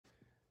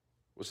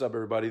What's up,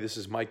 everybody? This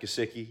is Mike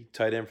Gesicki,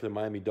 tight end for the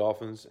Miami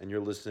Dolphins, and you're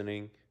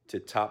listening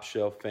to Top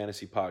Shelf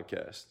Fantasy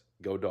Podcast.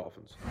 Go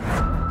Dolphins.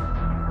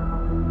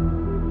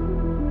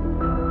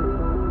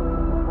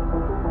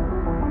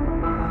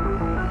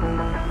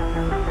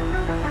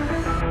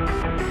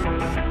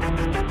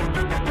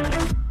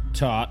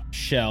 Top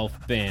Shelf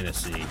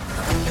Fantasy.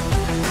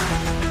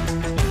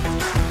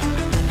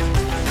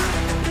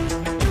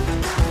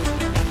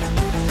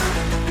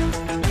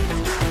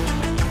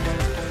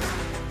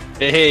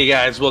 Hey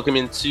guys, welcome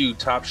into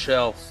Top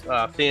Shelf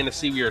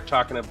Fantasy. We are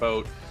talking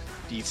about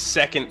the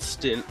second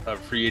stint of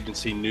free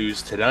agency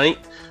news tonight.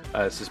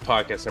 This is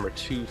podcast number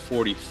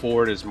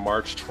 244. It is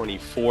March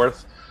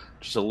 24th.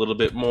 Just a little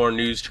bit more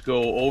news to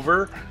go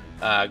over.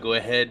 Go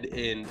ahead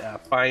and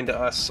find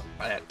us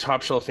at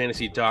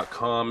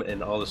topshelffantasy.com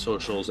and all the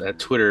socials at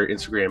Twitter,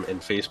 Instagram, and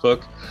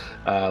Facebook.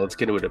 Let's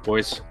get into it,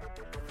 boys.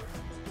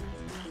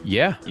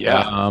 Yeah.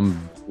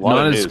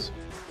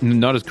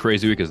 Not as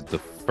crazy week as the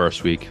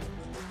first week,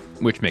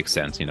 which makes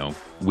sense. You know,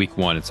 week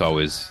one, it's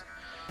always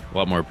a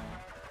lot more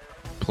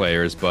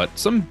players, but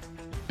some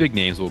big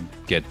names we'll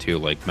get to,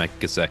 like Mike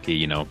Gesicki.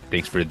 You know,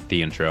 thanks for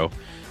the intro.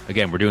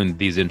 Again, we're doing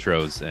these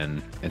intros,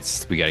 and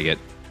we got to get,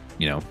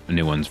 you know,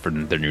 new ones for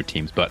their new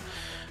teams, but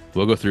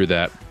we'll go through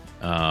that.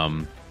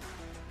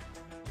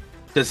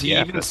 Does he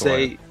even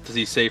say? Does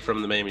he say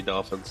from the Miami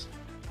Dolphins?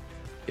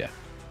 Yeah.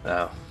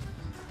 Oh.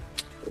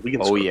 We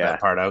can sort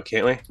that part out,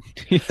 can't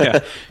we?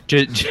 Yeah.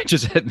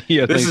 just hit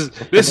me. This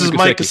is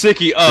Mike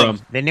Gesicki from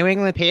the New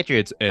England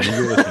Patriots, and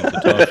you're listening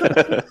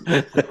to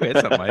Wait,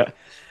 it's not Mike.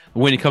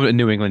 When you come to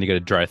New England, you get a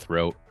dry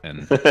throat,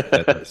 and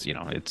that's, you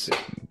know, it's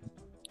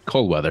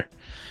cold weather.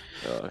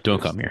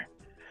 Don't come here.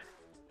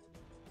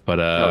 But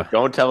no,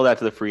 don't tell that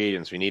to the free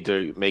agents. We need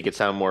to make it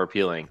sound more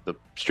appealing. The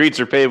streets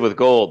are paved with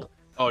gold.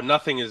 Oh,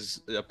 nothing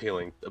is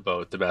appealing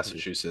about the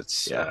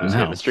Massachusetts.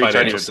 The streets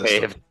aren't even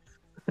paved.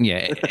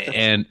 Yeah,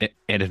 and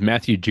if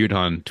Matthew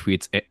Judon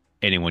tweets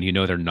anyone, you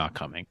know they're not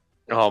coming.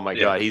 Oh my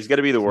God, he's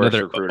gonna be the worst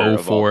recruiter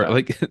of all time.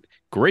 Like,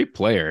 great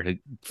player,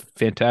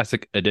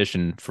 fantastic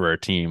addition for our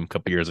team a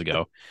couple years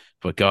ago,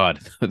 but God,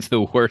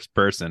 the worst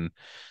person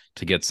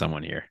to get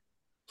someone here.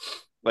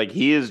 Like,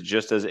 he is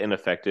just as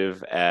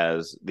ineffective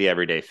as the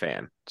everyday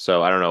fan.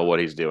 So I don't know what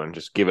he's doing.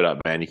 Just give it up,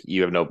 man.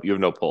 You have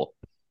no pull.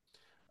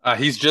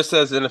 He's just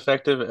as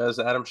ineffective as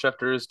Adam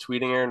Schefter is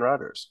tweeting Aaron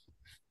Rodgers.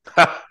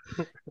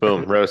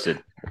 Boom,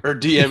 roasted. Or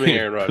DMing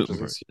Aaron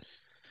Rodgers.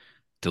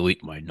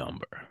 Delete my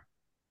number.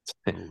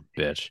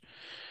 Bitch.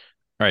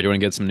 All right, do you want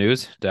to get some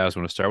news? Daz,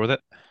 want to start with it?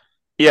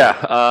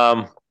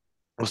 Yeah,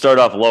 we'll start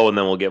off low and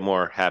then we'll get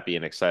more happy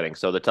and exciting.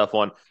 So the tough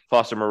one,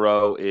 Foster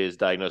Moreau is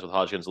diagnosed with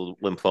Hodgkin's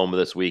lymphoma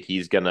this week.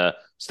 He's going to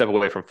step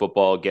away from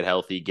football, get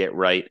healthy, get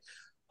right.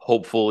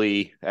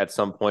 Hopefully, at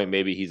some point,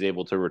 maybe he's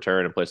able to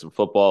return and play some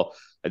football.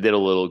 I did a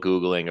little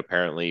Googling.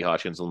 Apparently,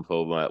 Hodgkin's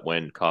lymphoma,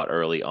 when caught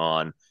early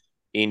on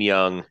in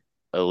young,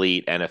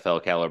 elite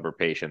NFL caliber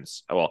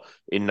patients, well,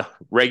 in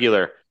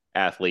regular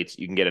athletes,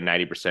 you can get a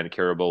 90%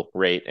 curable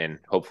rate, and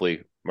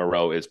hopefully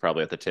Moreau is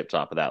probably at the tip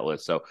top of that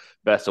list. So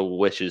best of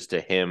wishes to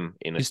him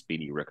in a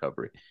speedy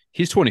recovery.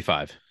 He's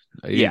 25.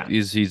 Yeah.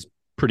 He's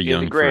pretty young.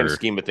 In the grand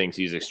scheme of things,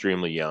 he's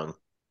extremely young,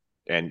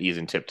 and he's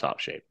in tip top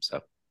shape.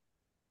 So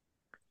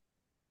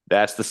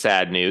that's the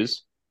sad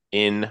news.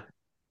 In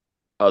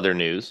other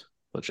news,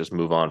 let's just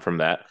move on from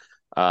that.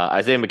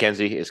 Isaiah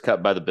McKenzie is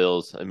cut by the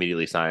Bills,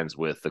 immediately signs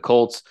with the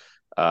Colts.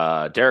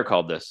 Derek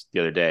called this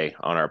the other day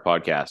on our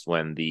podcast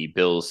when the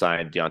Bills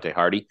signed Deontay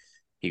Hardy.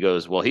 He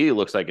goes, well, he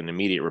looks like an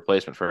immediate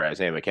replacement for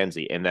Isaiah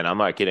McKenzie. And then I'm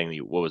not kidding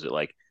you. What was it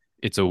like?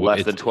 It's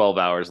less than 12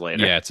 hours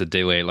later. Yeah, it's a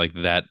day late. Like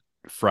that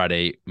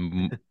Friday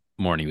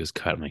morning he was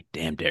cut. I'm like,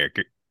 damn, Derek,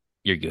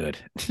 you're good.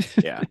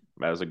 Yeah,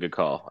 that was a good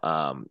call.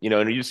 You know,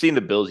 and you've seen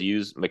the Bills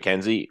use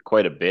McKenzie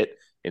quite a bit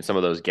in some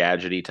of those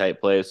gadgety type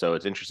plays. So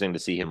it's interesting to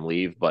see him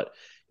leave. But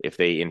if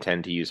they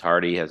intend to use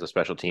Hardy as a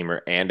special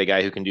teamer and a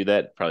guy who can do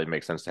that, probably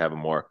makes sense to have a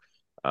more,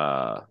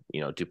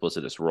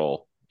 duplicitous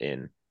role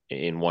in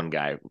one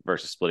guy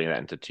versus splitting that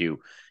into two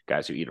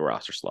guys who eat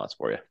roster slots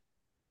for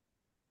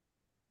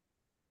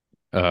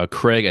you.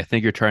 Craig, I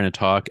think you're trying to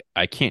talk.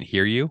 I can't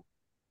hear you.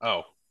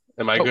 Oh,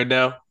 am I good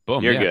now?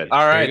 Boom, you're good.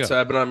 All right, so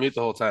I've been on mute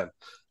the whole time.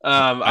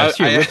 I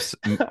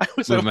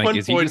was at one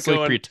point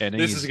going,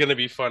 pretending this is going to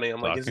be funny. I'm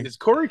like, is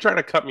Corey trying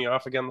to cut me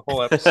off again the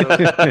whole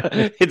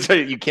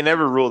episode? You can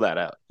never rule that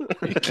out.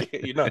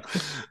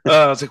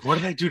 I was like, what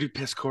did I do to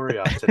piss Corey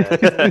off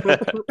today?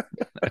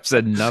 I've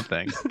said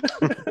nothing.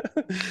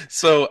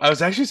 So I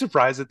was actually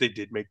surprised that they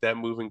did make that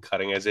move in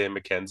cutting Isaiah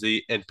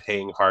McKenzie and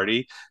paying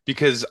Hardy,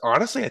 because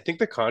honestly, I think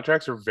the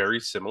contracts are very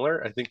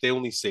similar. I think they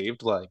only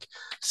saved like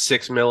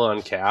 $6 million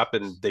on cap,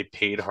 and they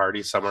paid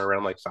Hardy somewhere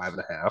around like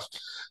 5.5.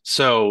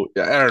 So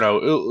I don't know,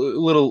 a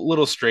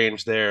little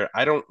strange there.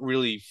 I don't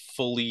really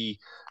fully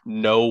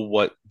know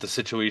what the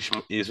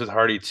situation is with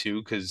Hardy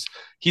too, because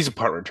he's a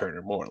punt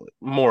returner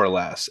more or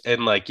less,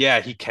 and like,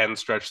 yeah, he can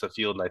stretch the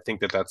field, and I think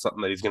that that's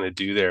something that he's going to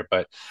do there.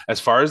 But as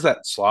far as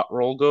that slot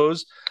role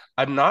goes,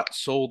 I'm not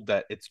sold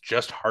that it's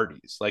just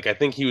Hardy's. Like, I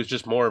think he was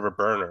just more of a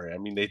burner. I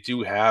mean, they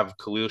do have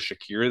Khalil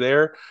Shakir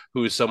there,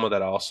 who is someone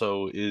that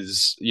also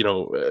is,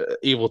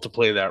 able to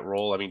play that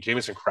role. I mean,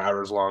 Jamison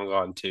Crowder's long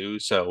gone too.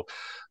 So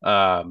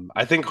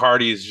I think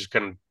Hardy is just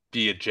going to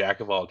be a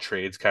jack of all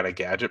trades kind of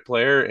gadget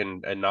player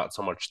and not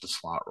so much the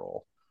slot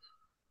role.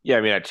 Yeah,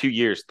 I mean, at 2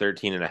 years,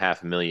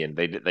 13.5 million,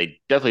 they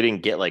definitely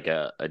didn't get like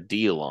a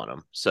deal on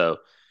him. So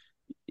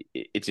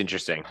it's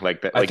interesting.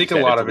 Like that, I like you think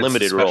a said, lot it's a of it's the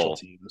limited special role.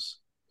 teams.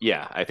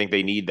 Yeah, I think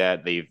they need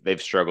that.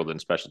 They've struggled in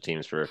special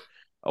teams for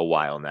a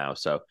while now,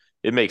 so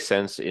it makes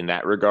sense in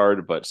that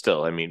regard. But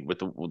still, I mean, with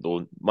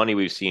the money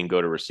we've seen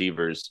go to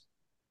receivers,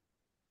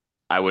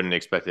 I wouldn't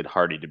expected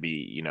Hardy to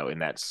be, in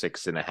that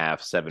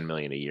 6.5, 7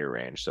 million a year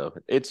range. So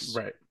Right. it's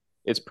Right.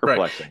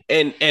 perplexing.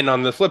 And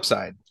on the flip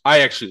side,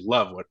 I actually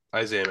love what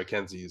Isaiah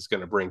McKenzie is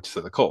going to bring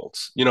to the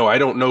Colts. I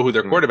don't know who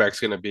their quarterback's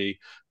going to be,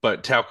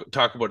 but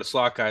talk about a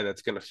slot guy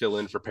that's going to fill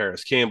in for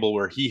Paris Campbell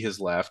where he has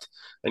left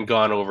and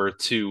gone over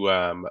to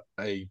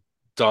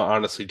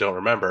honestly don't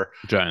remember.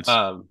 Giants.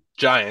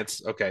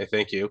 Giants. Okay,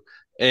 thank you.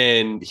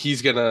 And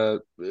he's gonna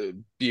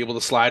be able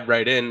to slide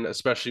right in,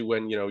 especially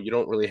when you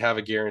don't really have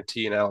a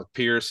guarantee in Alec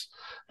Pierce.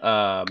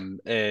 And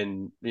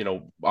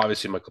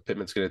obviously Michael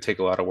Pittman's going to take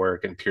a lot of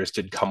work, and Pierce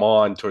did come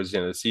on towards the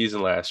end of the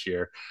season last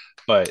year.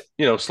 But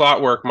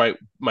slot work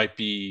might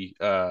be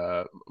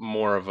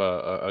more of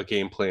a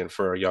game plan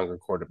for a younger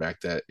quarterback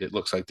that it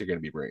looks like they're going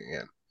to be bringing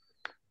in.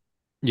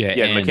 Yeah,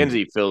 and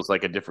McKenzie feels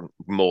like a different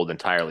mold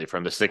entirely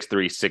from the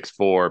 6'3",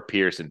 6'4"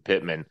 Pierce and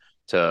Pittman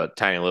to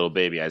tiny little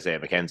baby Isaiah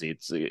McKenzie.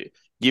 It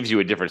gives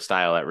you a different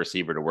style at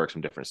receiver to work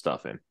some different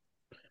stuff in.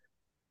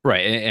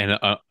 Right, and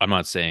I'm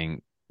not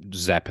saying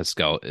Zach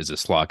Pascal is a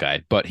slot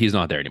guy, but he's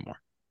not there anymore.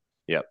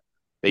 Yep.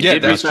 They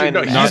did resign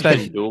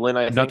Doolin,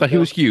 I think. Not that he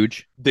was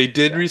huge. They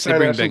did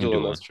resign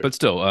Doolin. But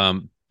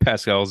still,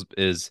 Pascal's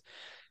is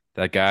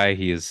that guy.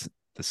 He is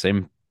the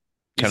same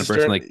kind of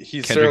person like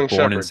Kendrick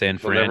Bourne in San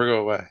Fran. He'll never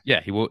go away.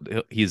 Yeah, he will.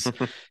 He's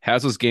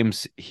has those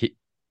games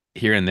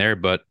here and there,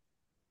 but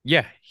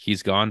yeah,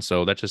 he's gone.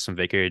 So that's just some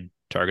vacated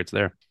targets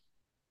there.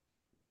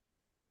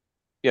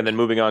 Yeah, and then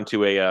moving on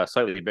to a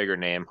slightly bigger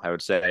name, I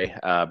would say.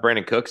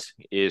 Brandon Cooks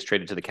is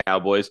traded to the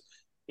Cowboys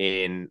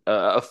in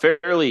a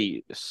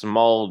fairly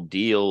small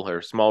deal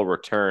or small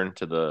return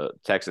to the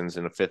Texans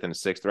in a 5th and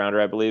 6th rounder,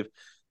 I believe.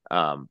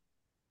 I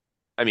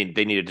mean,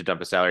 they needed to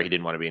dump a salary. He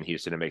didn't want to be in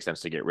Houston. It makes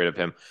sense to get rid of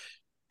him.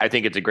 I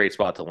think it's a great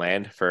spot to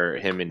land for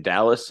him in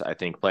Dallas. I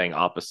think playing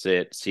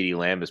opposite CeeDee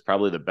Lamb is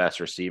probably the best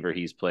receiver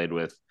he's played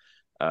with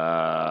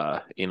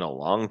in a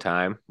long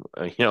time,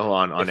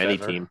 on any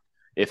team.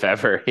 If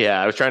ever.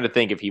 Yeah, I was trying to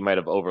think if he might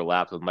have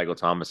overlapped with Michael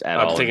Thomas at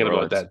all. I'm thinking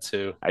about that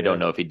too. I don't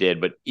know if he did,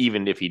 but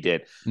even if he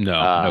did. No. No.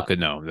 I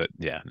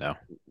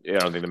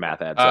don't think the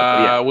math adds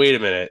up. Wait a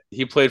minute.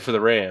 He played for the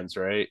Rams,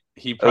 right?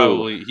 He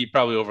probably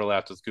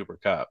overlapped with Cooper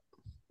Kupp.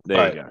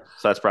 There you go.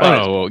 So that's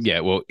probably.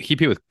 Well, he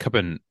played with Kupp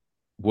and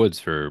Woods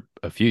for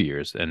a few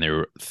years, and there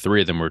were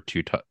 3 of them were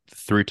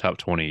three top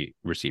 20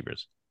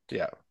 receivers.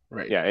 Yeah.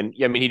 Right. Yeah, and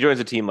I mean, he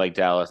joins a team like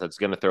Dallas that's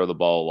going to throw the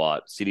ball a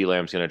lot. CeeDee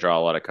Lamb's going to draw a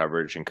lot of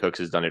coverage, and Cooks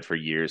has done it for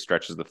years,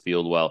 stretches the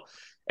field well.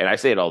 And I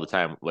say it all the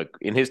time. Like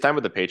in his time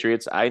with the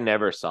Patriots, I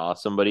never saw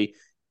somebody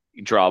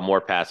draw more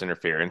pass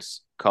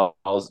interference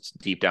calls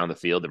deep down the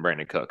field than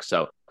Brandon Cooks.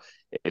 So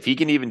if he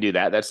can even do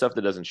that stuff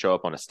that doesn't show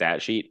up on a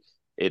stat sheet,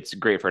 it's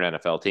great for an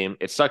NFL team.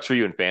 It sucks for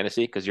you in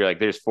fantasy because you're like,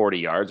 there's 40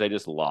 yards I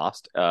just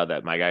lost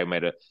that my guy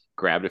might have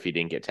grabbed if he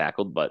didn't get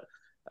tackled, but.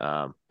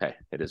 Hey,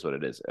 it is what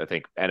it is. I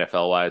think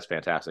NFL wise,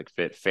 fantastic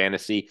fit.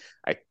 Fantasy,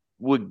 I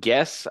would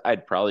guess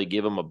I'd probably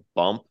give him a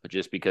bump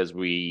just because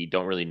we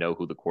don't really know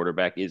who the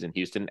quarterback is in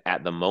Houston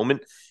at the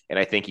moment. And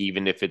I think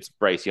even if it's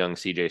Bryce Young,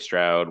 CJ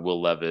Stroud,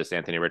 Will Levis,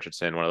 Anthony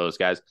Richardson, one of those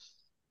guys,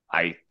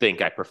 I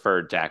think I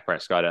prefer Dak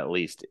Prescott at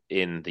least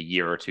in the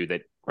year or two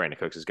that Brandon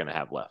Cooks is going to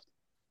have left.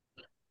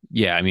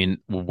 Yeah, I mean,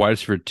 wide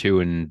receiver 2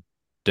 in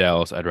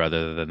Dallas, I'd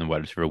rather than the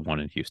wide receiver 1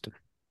 in Houston.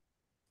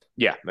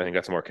 Yeah, I think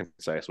that's a more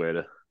concise way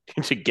to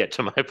get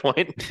to my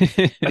point.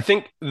 I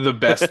think the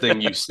best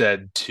thing you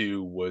said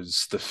too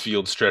was the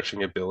field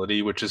stretching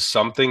ability, which is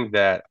something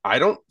that I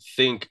don't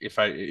think if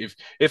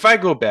I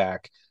go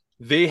back,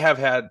 they have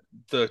had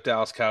the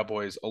Dallas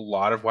Cowboys a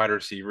lot of wide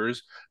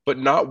receivers, but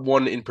not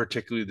one in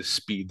particularly the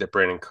speed that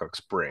Brandon Cooks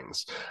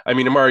brings. I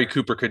mean, Amari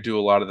Cooper could do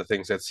a lot of the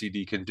things that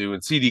CeeDee can do,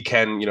 and CeeDee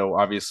can,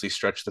 obviously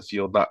stretch the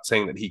field, not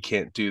saying that he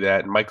can't do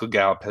that. And Michael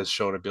Gallup has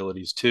shown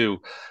abilities too,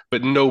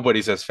 but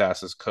nobody's as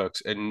fast as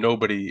Cooks, and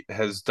nobody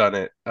has done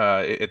it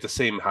at the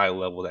same high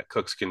level that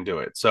Cooks can do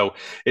it. So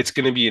it's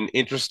going to be an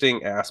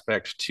interesting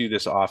aspect to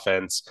this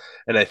offense,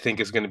 and I think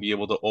is going to be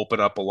able to open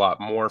up a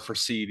lot more for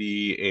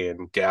CeeDee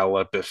and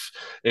Gallup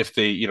if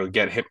they,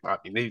 get him. I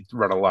mean, they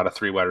run a lot of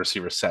 3 wide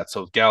receiver sets,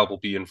 so Gallup will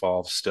be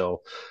involved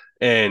still.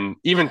 And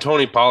even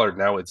Tony Pollard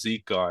now with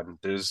Zeke gone,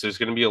 there's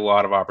going to be a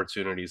lot of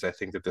opportunities I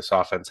think that this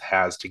offense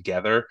has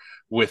together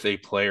with a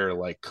player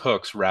like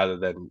Cooks rather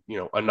than,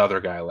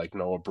 another guy like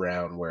Noah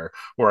Brown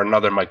or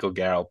another Michael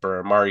Gallup or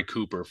Amari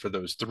Cooper for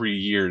those 3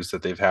 years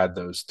that they've had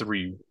those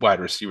 3 wide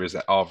receivers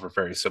that all have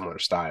very similar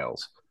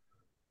styles.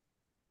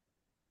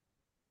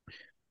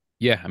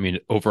 Yeah, I mean,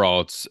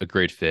 overall, it's a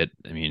great fit.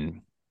 I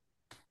mean,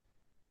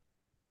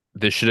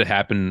 this should have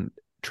happened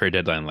trade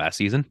deadline last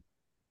season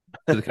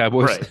to the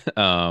Cowboys.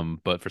 Right.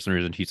 But for some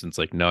reason, Houston's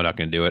like, no, not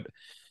going to do it.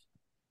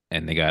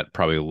 And they got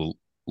probably a little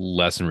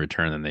less in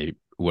return than they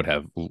would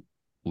have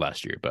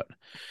last year, but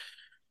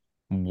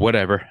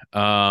whatever.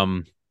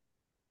 Another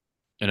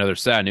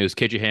sad news,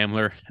 KJ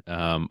Hamler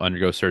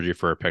undergoes surgery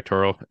for a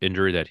pectoral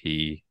injury that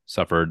he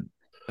suffered,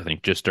 I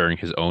think, just during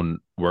his own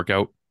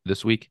workout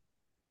this week.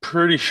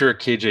 Pretty sure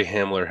KJ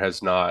Hamler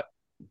has not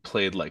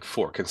played like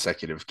 4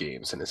 consecutive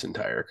games in his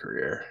entire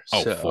career.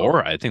 Oh, So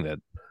 4? I think that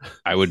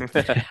I would.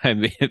 I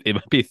mean, it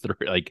might be 3.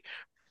 Like,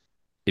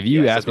 if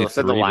you Yeah, ask me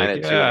set the 3,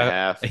 line like,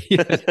 at 2.5.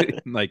 yeah,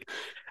 like,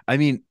 I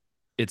mean,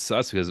 it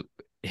sucks because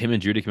him and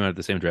Judy came out at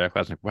the same draft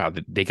class. Like, wow,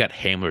 they got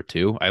Hamler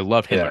too. I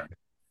loved Hamler in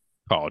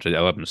college.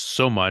 I loved him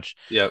so much.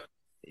 Yep.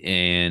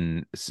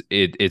 And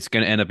it's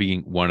going to end up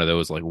being one of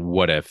those like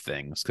what if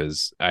things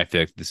because I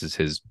feel like this is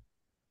his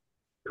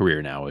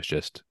career now. Is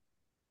just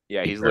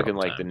Yeah, he's looking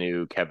like the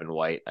new Kevin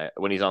White.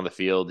 When he's on the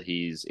field,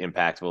 he's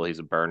impactful. He's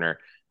a burner.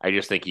 I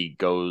just think he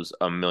goes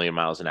a million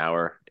miles an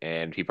hour,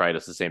 and he probably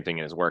does the same thing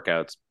in his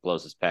workouts,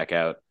 blows his pec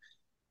out.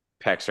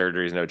 Pec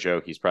surgery is no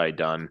joke. He's probably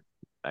done.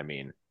 I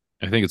mean,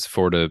 I think it's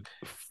 4 to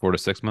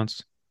 6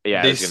 months.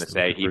 yeah, I was going to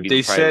say he'd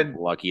be probably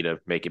lucky to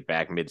make it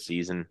back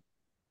mid-season.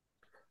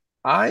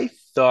 I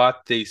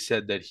thought they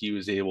said that he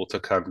was able to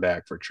come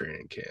back for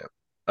training camp.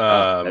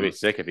 That'd be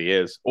sick if he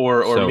is.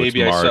 Or So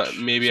maybe March,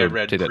 I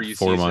read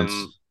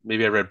preseason.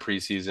 Maybe I read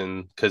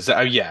preseason because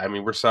yeah, I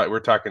mean we're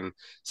talking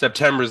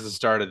September is the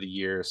start of the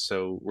year,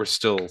 so we're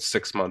still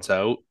 6 months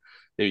out,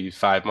 maybe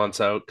 5 months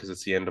out because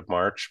it's the end of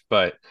March.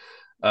 But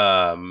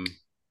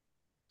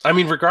I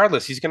mean,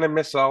 regardless, he's going to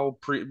miss all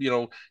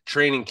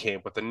training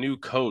camp with a new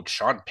coach,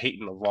 Sean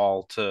Payton of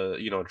all, to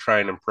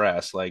try and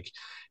impress. Like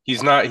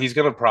he's not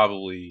going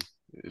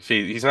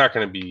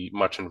to be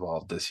much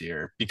involved this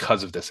year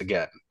because of this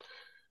again,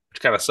 which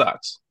kind of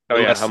sucks. Oh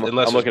yeah, I'm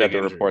looking at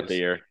the report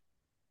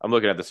I'm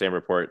looking at the same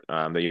report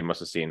that you must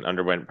have seen.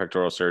 Underwent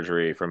pectoral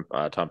surgery from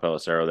Tom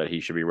Pelissero that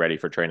he should be ready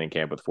for training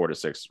camp with 4 to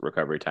 6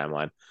 recovery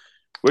timeline,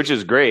 which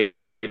is great.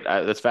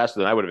 That's faster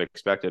than I would have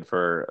expected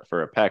for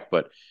a pec.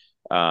 But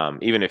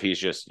even if he's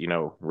just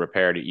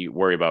repaired, you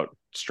worry about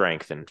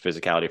strength and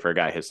physicality for a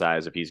guy his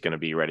size if he's going to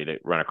be ready to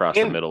run across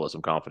the middle with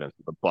some confidence.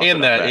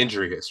 And that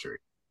injury history,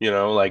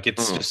 like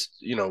it's just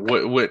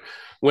what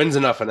when's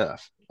enough.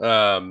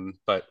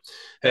 But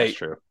hey, that's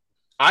true.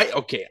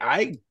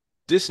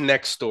 This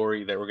next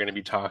story that we're going to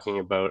be talking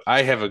about,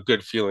 I have a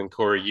good feeling,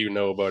 Corey,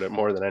 about it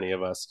more than any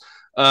of us.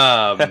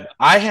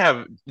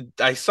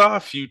 I saw a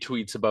few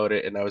tweets about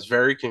it and I was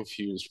very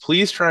confused.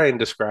 Please try and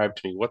describe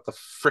to me what the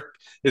frick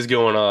is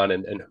going on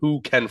and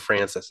who Ken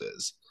Francis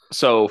is.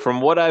 So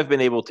from what I've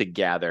been able to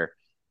gather,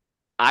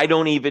 I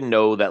don't even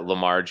know that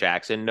Lamar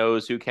Jackson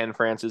knows who Ken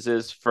Francis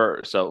is.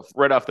 So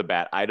right off the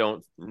bat, I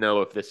don't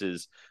know if this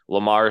is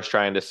Lamar's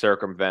trying to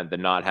circumvent the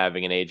not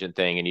having an agent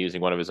thing and using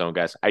one of his own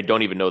guys. I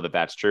don't even know that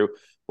that's true.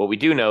 What we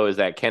do know is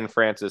that Ken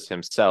Francis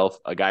himself,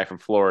 a guy from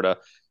Florida,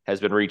 has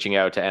been reaching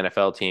out to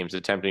NFL teams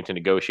attempting to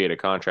negotiate a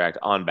contract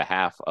on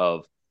behalf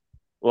of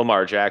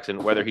Lamar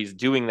Jackson. Whether he's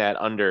doing that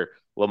under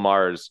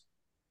Lamar's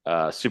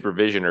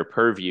supervision or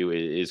purview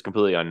is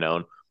completely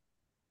unknown.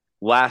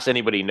 Last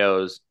anybody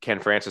knows,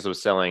 Ken Francis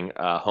was selling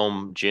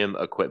home gym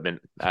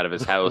equipment out of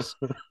his house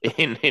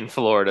in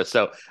Florida.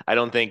 So I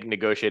don't think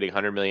negotiating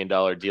 $100 million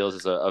deals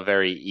is a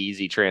very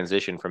easy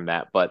transition from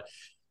that. But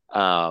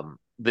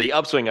the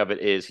upswing of it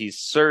is he's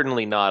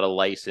certainly not a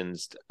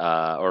licensed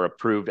or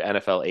approved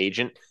NFL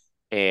agent.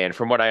 And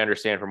from what I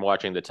understand from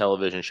watching the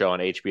television show on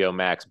HBO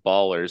Max,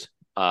 Ballers,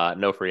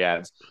 no free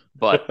ads,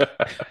 but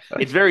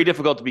it's very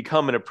difficult to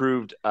become an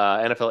approved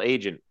NFL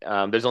agent.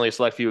 There's only a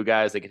select few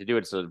guys that get to do it.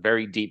 It's a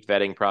very deep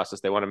vetting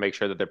process. They want to make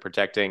sure that they're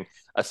protecting,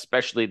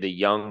 especially the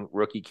young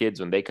rookie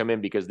kids when they come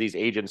in, because these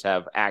agents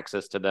have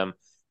access to them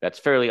that's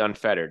fairly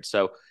unfettered.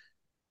 So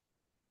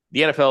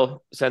the NFL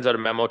sends out a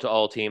memo to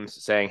all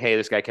teams saying, hey,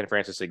 this guy Ken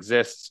Francis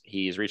exists.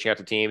 He's reaching out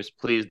to teams.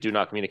 Please do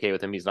not communicate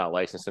with him. He's not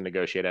licensed to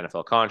negotiate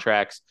NFL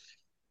contracts.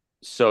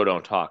 So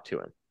don't talk to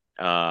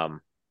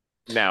him.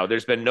 Now,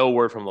 there's been no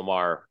word from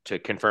Lamar to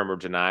confirm or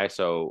deny,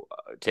 so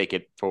take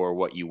it for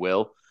what you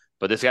will.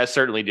 But this guy's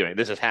certainly doing it.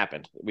 This has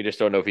happened. We just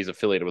don't know if he's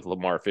affiliated with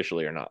Lamar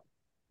officially or not.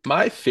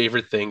 My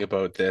favorite thing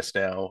about this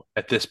now,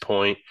 at this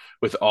point,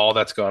 with all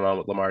that's gone on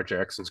with Lamar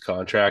Jackson's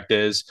contract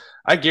is,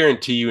 I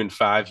guarantee you in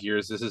 5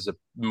 years, this is a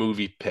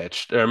movie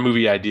pitched or a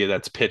movie idea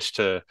that's pitched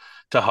to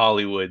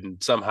Hollywood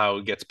and somehow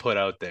gets put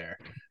out there.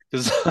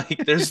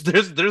 Because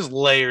there's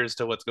layers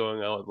to what's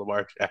going on with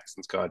Lamar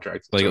Jackson's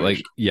contract.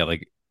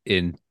 Like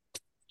in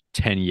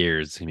 10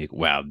 years,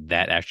 wow,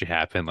 that actually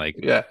happened. Like,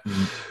 yeah,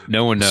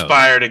 no one knows.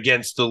 Conspired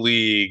against the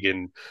league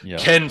and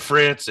Ken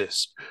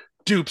Francis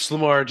dupes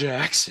Lamar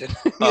Jackson.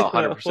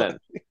 100%.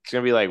 It's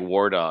gonna be like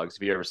War Dogs.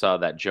 If you ever saw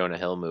that Jonah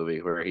Hill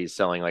movie where he's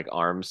selling like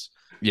arms,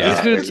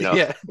 and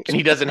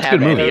he doesn't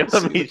have any of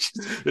them. It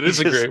is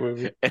a great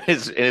movie. And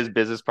his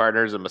business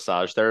partner is a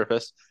massage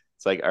therapist.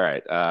 It's like, all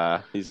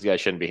right, these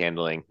guys shouldn't be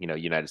handling,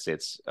 United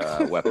States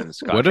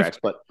weapons What if contracts.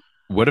 But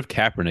what if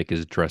Kaepernick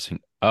is dressing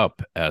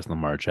up as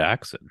Lamar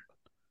Jackson?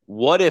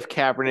 what if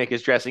Kaepernick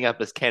is dressing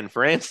up as Ken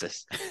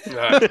Francis?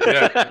 Yeah.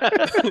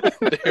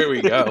 There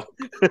we go.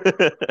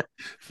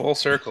 Full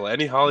circle.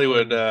 Any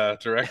Hollywood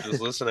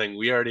directors listening,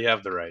 we already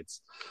have the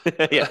rights.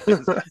 Yeah,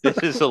 this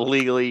is a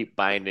legally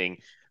binding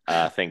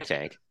think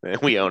tank.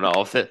 We own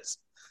all of this.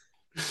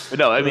 But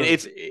no, I mean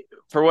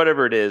for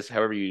whatever it is,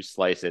 however you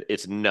slice it,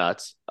 it's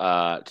nuts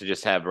to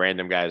just have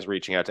random guys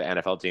reaching out to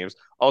NFL teams.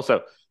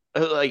 Also,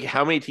 like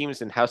how many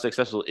teams and how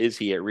successful is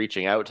he at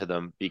reaching out to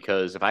them?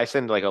 Because if I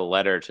send like a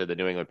letter to the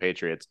New England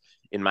Patriots,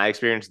 in my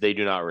experience, they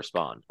do not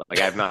respond. Like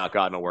I've not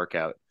gotten a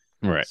workout.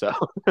 Right. So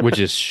Which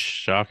is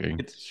shocking.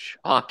 it's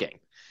shocking.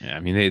 Yeah,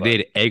 I mean they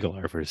had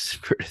Aguilar for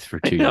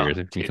 2 years.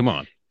 I mean, come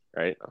on.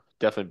 Right?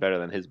 Definitely better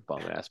than his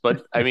bum ass.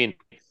 But I mean,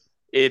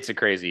 it's a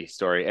crazy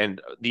story.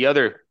 And the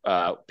other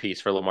piece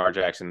for Lamar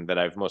Jackson that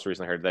I've most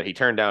recently heard that he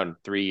turned down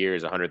 3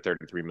 years,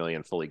 133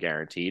 million fully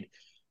guaranteed.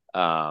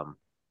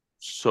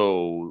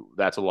 So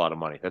that's a lot of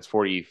money. That's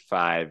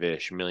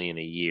 45-ish million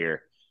a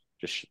year,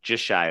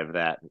 just shy of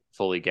that,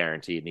 fully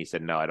guaranteed. And he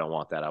said, "No, I don't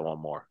want that. I want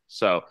more."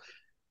 So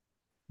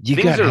You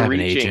things gotta are have an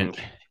reaching. agent.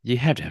 You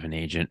have to have an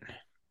agent,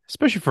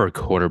 especially for a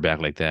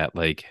quarterback like that.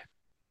 Like,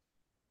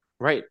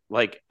 Right.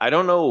 Like I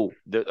don't know.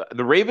 The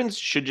Ravens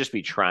should just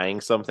be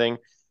trying something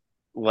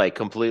like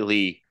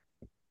completely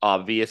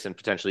obvious and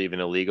potentially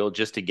even illegal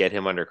just to get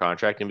him under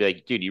contract and be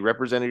like, dude, you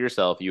represented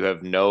yourself. You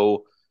have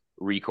no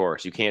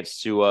recourse. You can't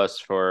sue us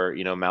for,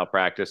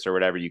 malpractice or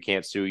whatever. You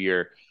can't sue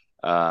your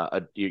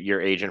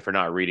agent for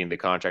not reading the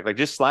contract. Like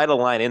just slide a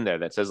line in there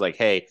that says like,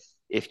 hey,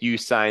 if you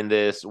sign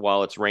this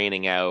while it's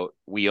raining out,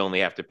 we only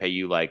have to pay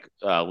you like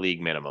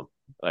league minimum,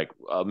 like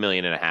 $1.5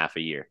 million a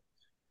year.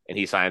 And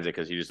he signs it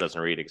because he just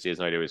doesn't read it because he has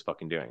no idea what he's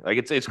fucking doing. Like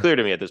it's clear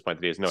to me at this point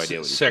that he has no idea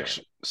what he's doing.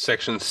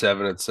 Section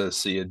 7, it says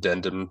see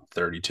addendum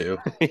 32.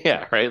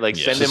 Yeah, right. Like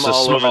Yeah. send him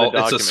all over the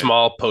document. It's a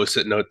small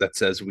post-it note that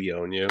says we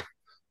own you.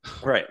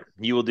 Right.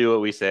 You will do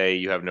what we say.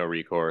 You have no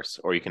recourse,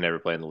 or you can never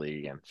play in the league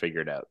again.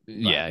 Figure it out.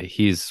 yeah,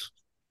 he's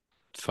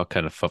fucked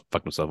himself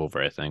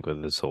over, I think,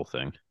 with this whole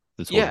thing,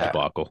 this whole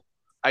debacle.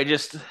 I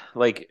just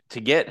like to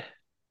get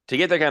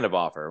that kind of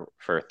offer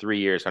for 3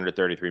 years,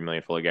 133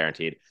 million fully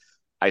guaranteed.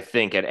 I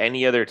think at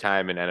any other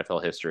time in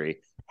NFL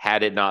history,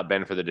 had it not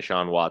been for the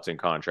Deshaun Watson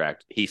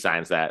contract, he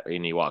signs that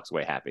and he walks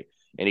away happy.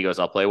 And he goes,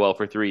 I'll play well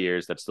for 3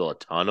 years. That's still a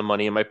ton of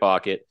money in my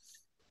pocket.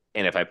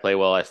 And if I play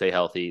well, I stay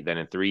healthy. Then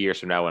in 3 years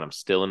from now, when I'm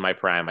still in my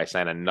prime, I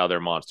sign another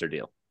monster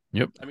deal.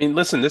 Yep. I mean,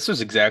 listen, this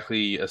was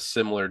exactly a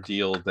similar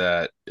deal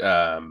that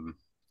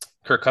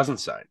Kirk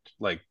Cousins signed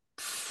like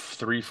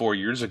 3-4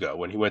 years ago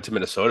when he went to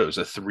Minnesota. It was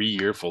a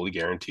 3-year fully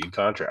guaranteed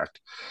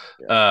contract.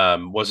 Yeah.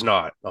 Was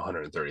not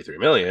 133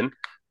 million,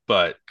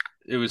 but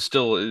it was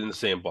still in the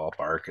same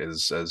ballpark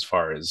as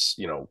far as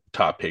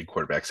top paid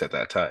quarterbacks at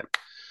that time.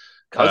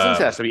 Cousins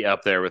has to be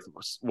up there with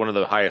one of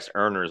the highest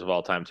earners of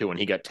all time too. When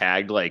he got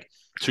tagged like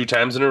 2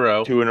 times in a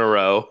row. 2 in a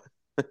row.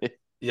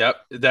 Yep,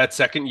 that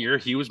second year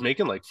he was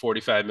making like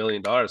 $45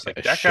 million.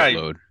 Like that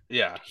guy,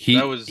 yeah,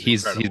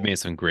 he's made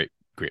some great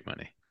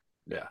money.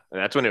 Yeah,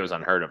 and that's when it was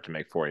unheard of to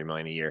make $40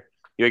 million a year.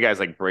 You had guys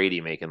like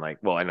Brady making like,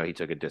 well, I know he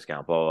took a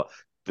discount, blah, blah,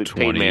 blah.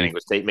 Peyton Manning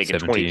was making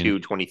 22,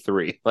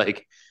 23.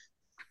 Like,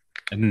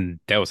 and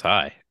that was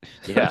high.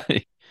 Yeah.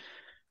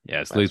 Yeah,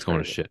 this league's going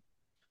to shit.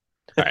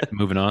 All right,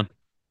 moving on.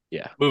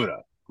 Yeah. Moving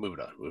on.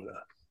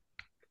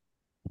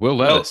 Will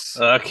Levis.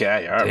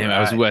 Okay, all Damn, right. I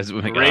was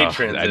like,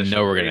 I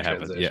know we're going to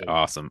have it. Yeah,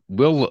 awesome.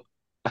 Will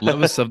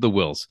Levis of the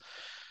Wills.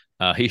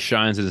 He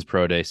shines in his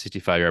pro day,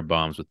 65-yard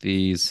bombs with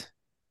these.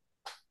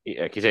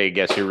 Yeah, can you take a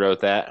guess who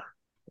wrote that?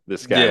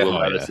 This guy, Will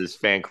Levis's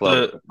fan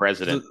club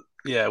president.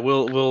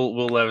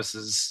 Will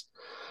Levis's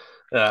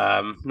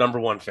number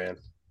one fan.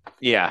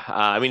 Yeah,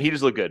 I mean, he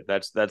just looked good.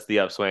 That's the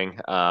upswing.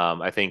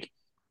 I think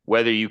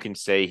whether you can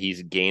say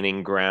he's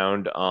gaining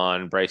ground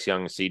on Bryce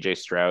Young and CJ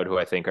Stroud, who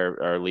I think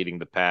are leading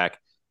the pack,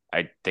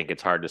 I think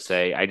it's hard to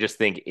say. I just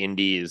think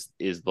Indy is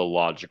the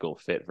logical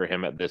fit for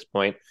him at this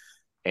point.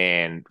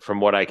 And from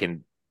what I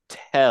can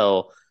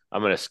tell,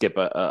 I'm going to skip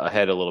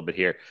ahead a little bit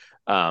here.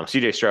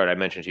 CJ Stroud, I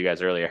mentioned to you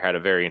guys earlier, had a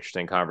very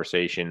interesting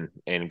conversation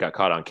and got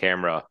caught on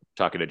camera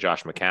talking to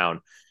Josh McCown,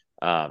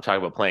 talking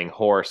about playing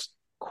horse,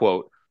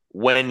 quote,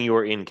 when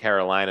you're in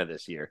Carolina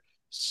this year.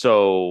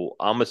 So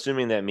I'm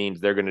assuming that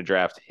means they're going to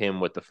draft him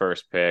with the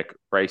first pick.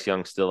 Bryce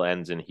Young still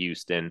ends in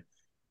Houston,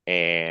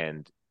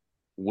 and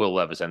Will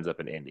Levis ends up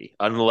in Indy,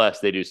 unless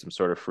they do some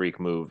sort of freak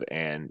move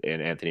and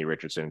Anthony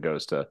Richardson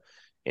goes to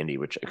Indy,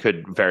 which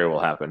could very well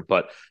happen.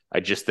 But I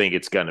just think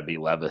it's going to be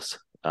Levis.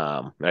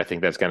 And I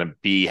think that's going to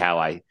be how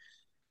I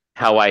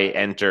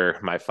enter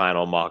my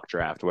final mock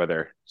draft.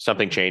 Whether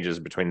something changes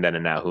between then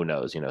and now, who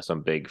knows?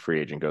 Some big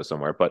free agent goes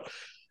somewhere. But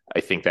I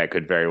think that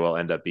could very well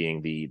end up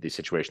being the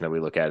situation that we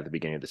look at the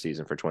beginning of the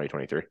season for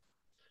 2023.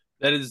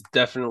 That is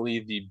definitely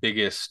the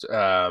biggest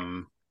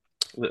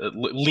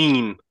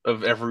lean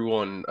of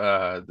everyone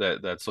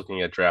that's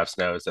looking at drafts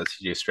now is that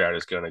CJ Stroud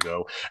is going to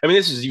go. I mean,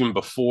 this is even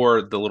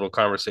before the little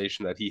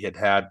conversation that he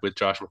had with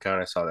Josh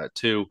McCown. I saw that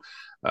too.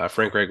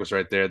 Frank Reich was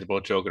right there. They're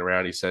both joking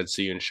around. He said,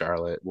 "See you in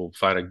Charlotte. We'll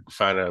find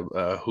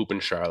a hoop in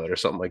Charlotte or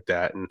something like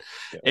that."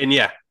 And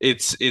yeah,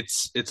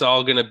 it's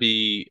all going to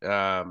be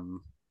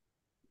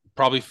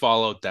probably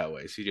fall out that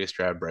way. CJ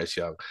Stroud, Bryce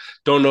Young.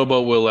 Don't know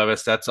about Will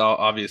Levis. That's all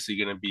obviously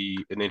going to be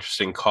an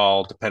interesting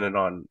call, depending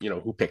on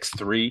who picks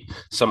three.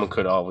 Someone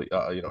could all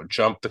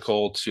jump the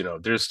Colts.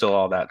 There's still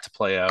all that to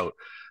play out.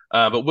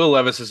 But Will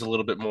Levis is a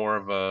little bit more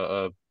of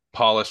a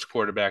polished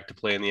quarterback to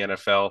play in the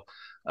NFL.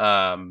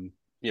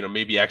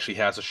 Maybe actually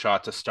has a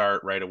shot to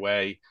start right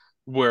away.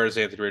 Whereas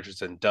Anthony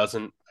Richardson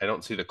doesn't. I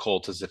don't see the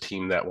Colts as a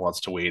team that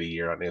wants to wait a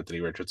year on Anthony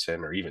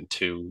Richardson or even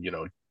two,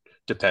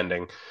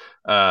 depending.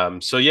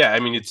 So yeah, I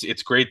mean,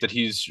 it's great that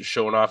he's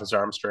showing off his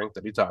arm strength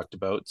that he talked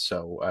about.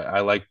 So I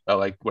like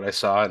what I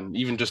saw, and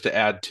even just to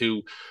add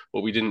to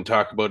what we didn't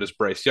talk about is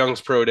Bryce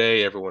Young's pro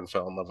day. Everyone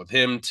fell in love with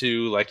him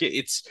too. Like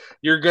it's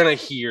you're gonna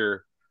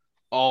hear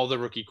all the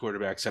rookie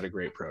quarterbacks had a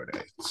great pro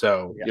day.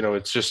 So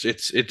it's just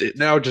it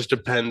now just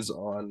depends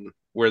on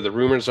where the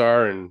rumors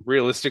are, and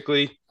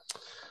realistically,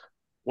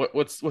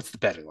 what's the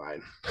betting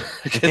line?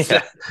 Because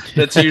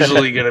that's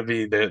usually going to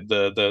be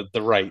the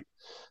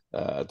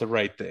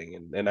right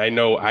thing. And I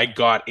know I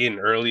got in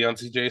early on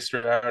CJ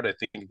Stroud. I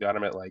think I got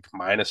him at like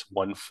minus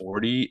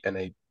 140, and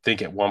I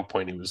think at one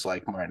point he was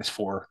like minus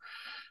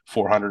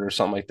 400 or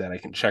something like that. I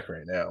can check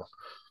right now.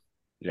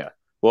 Yeah.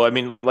 Well, I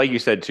mean, like you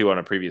said too on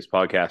a previous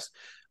podcast,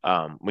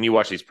 when you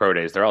watch these pro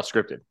days, they're all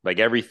scripted. Like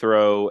every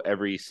throw,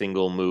 every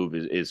single move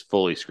is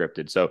fully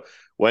scripted. So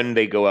when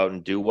they go out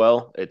and do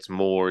well, it's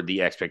more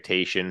the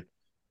expectation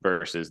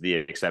versus the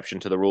exception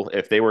to the rule.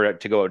 If they were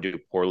to go out and do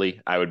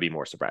poorly, I would be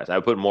more surprised. I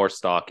would put more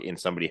stock in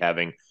somebody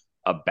having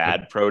a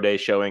bad pro day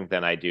showing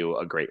than I do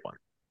a great one.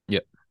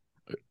 Yep.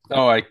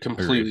 Oh, I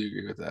completely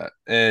agree with that.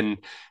 And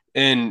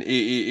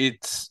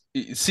it's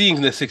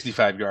seeing the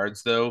 65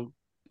 yards though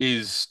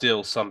is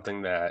still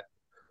something that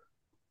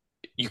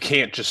you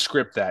can't just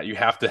script that. You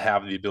have to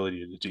have the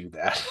ability to do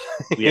that.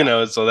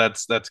 So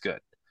that's good.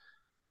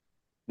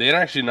 They're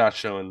actually not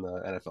showing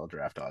the NFL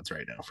draft odds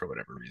right now for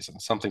whatever reason.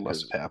 Something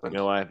must have happened. You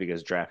know why?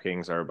 Because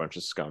DraftKings are a bunch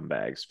of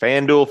scumbags.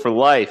 FanDuel for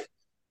life.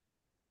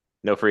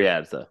 No free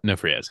ads, though. No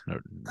free ads. No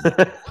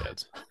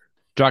ads.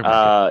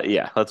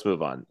 Yeah, let's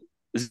move on.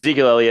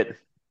 Ezekiel Elliott,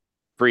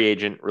 free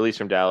agent, released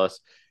from Dallas.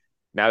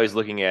 Now he's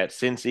looking at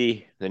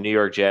Cincy, the New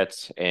York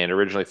Jets, and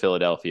originally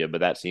Philadelphia,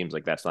 but that seems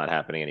like that's not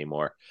happening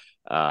anymore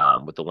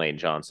with the Lane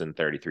Johnson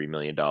 $33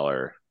 million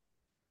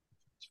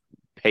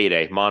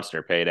payday,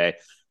 monster payday.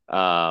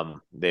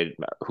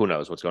 Who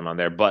knows what's going on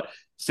there, but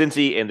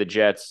Cincy and the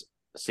Jets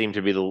seem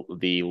to be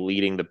the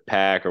leading the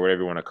pack or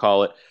whatever you want to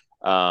call it.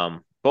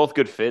 Both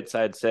good fits,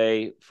 I'd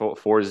say,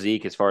 for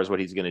Zeke as far as what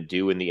he's going to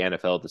do in the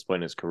NFL at this point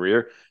in his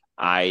career.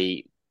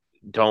 I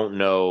don't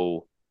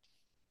know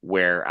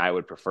where I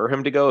would prefer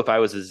him to go if I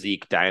was a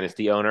Zeke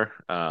dynasty owner.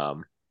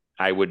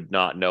 I would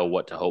not know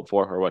what to hope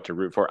for or what to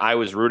root for. I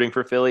was rooting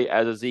for Philly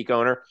as a Zeke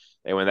owner,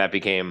 and when that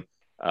became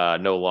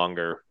no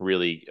longer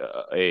really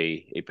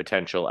a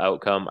potential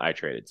outcome, I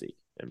traded Zeke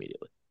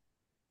immediately.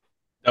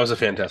 That was a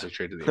fantastic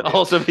trade to the NBA.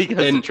 Also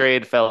because the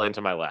trade fell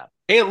into my lap.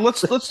 And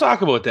let's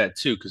talk about that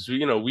too, because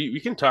we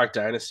can talk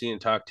dynasty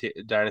and talk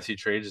dynasty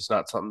trades. It's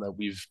not something that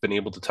we've been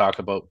able to talk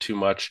about too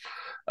much.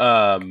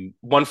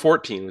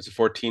 114 was a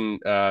 14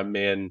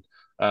 man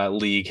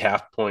league,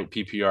 half point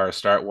PPR.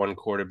 Start one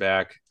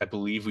quarterback. I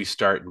believe we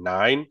start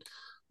 9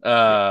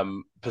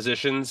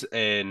 positions,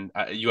 and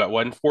you got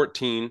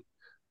 114.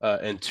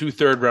 And 2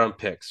 third-round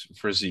picks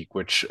for Zeke,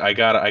 which I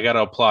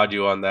gotta applaud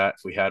you on that.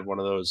 If we had one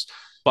of those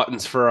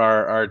buttons for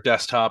our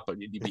desktop, but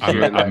you'd be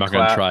hearing I'm not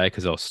gonna try it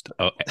because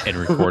I'll end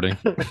recording.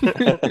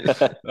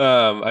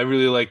 I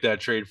really like that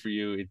trade for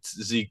you. It's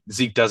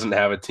Zeke doesn't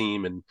have a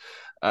team, and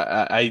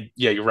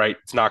you're right.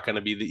 It's not going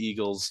to be the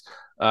Eagles.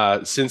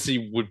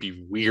 Cincy would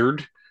be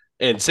weird,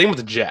 and same with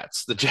the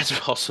Jets. The Jets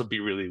would also be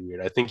really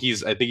weird. I think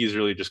he's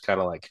really just kind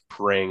of like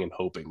praying and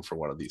hoping for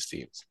one of these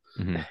teams.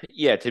 Mm-hmm.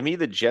 Yeah, to me,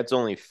 the Jets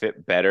only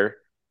fit better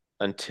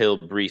until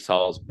Breece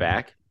Hall's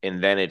back,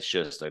 and then it's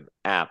just an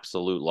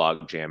absolute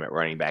logjam at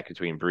running back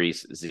between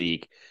Breece,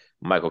 Zeke,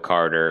 Michael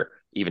Carter,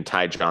 even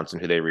Ty Johnson,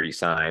 who they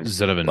re-signed.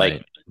 Zonovan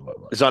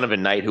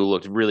Knight, who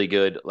looked really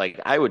good. Like,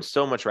 I would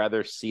so much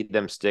rather see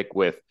them stick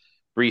with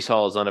Breece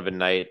Hall, Zonovan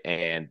Knight,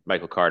 and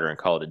Michael Carter and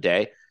call it a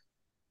day.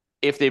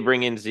 If they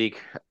bring in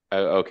Zeke,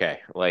 okay,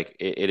 like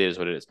it is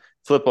what it is.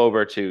 Flip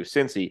over to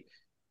Cincy.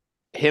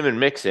 Him and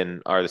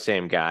Mixon are the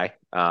same guy.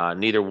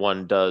 Neither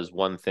one does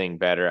one thing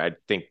better. I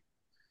think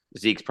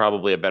Zeke's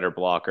probably a better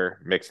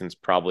blocker. Mixon's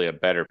probably a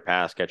better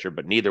pass catcher,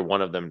 but neither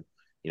one of them,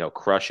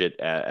 crush it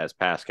as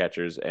pass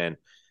catchers. And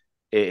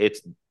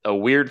it's a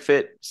weird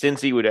fit.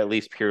 Cincy would at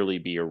least purely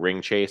be a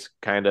ring chase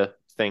kind of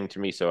thing to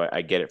me. So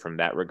I get it from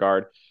that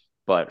regard.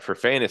 But for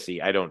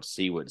fantasy, I don't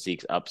see what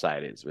Zeke's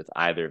upside is with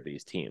either of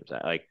these teams.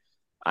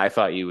 I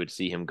thought you would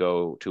see him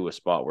go to a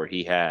spot where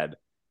he had,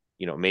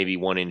 maybe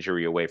one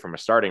injury away from a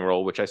starting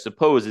role, which I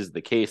suppose is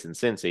the case in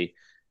Cincy.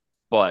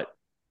 But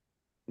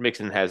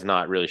Mixon has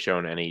not really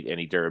shown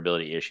any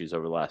durability issues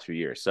over the last few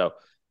years. So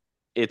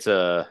it's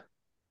I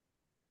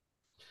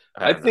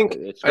I don't know. think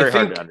It's I very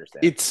hard think to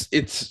understand.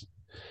 it's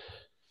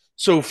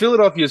so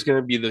Philadelphia is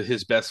going to be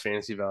his best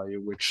fantasy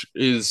value, which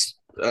is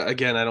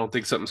again, I don't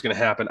think something's going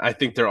to happen. I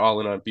think they're all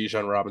in on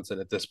Bijan Robinson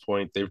at this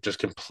point. They've just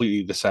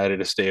completely decided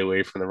to stay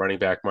away from the running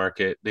back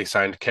market. They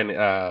signed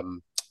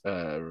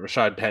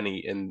Rashad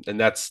Penny, and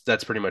that's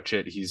pretty much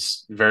it.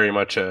 He's very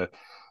much a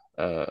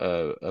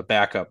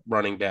backup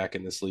running back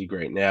in this league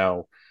right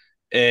now.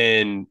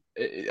 And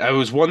I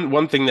was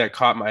one thing that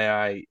caught my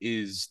eye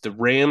is the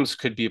Rams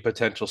could be a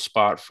potential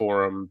spot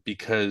for him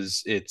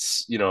because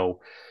it's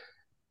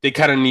they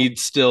kind of need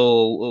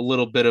still a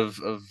little bit of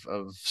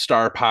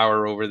star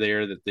power over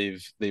there that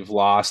they've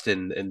lost,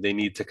 and they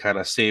need to kind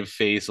of save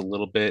face a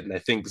little bit. And I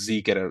think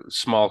Zeke at a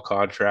small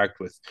contract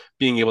with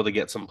being able to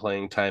get some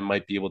playing time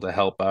might be able to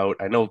help out.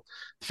 I know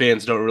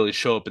fans don't really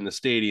show up in the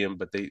stadium,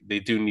 but they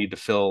do need to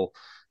fill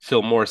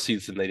more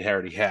seats than they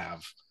already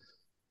have.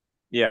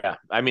 Yeah,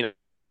 I mean,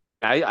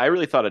 I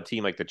really thought a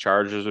team like the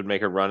Chargers would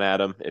make a run at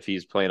him if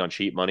he's playing on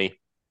cheap money,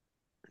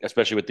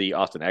 especially with the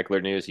Austin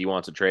Eckler news. He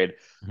wants to trade.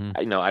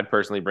 Mhm. I'd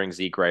personally bring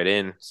Zeke right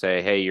in,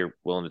 say, hey, you're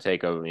willing to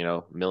take a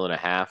 $1.5 million,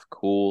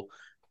 cool.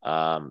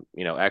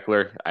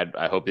 Eckler,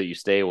 I hope that you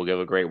stay. We'll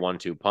give a great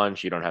 1-2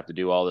 punch. You don't have to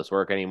do all this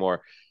work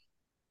anymore.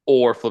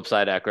 Or flip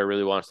side, Eckler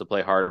really wants to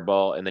play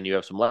hardball, and then you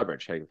have some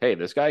leverage. Hey,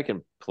 this guy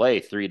can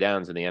play 3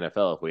 downs in the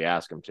NFL if we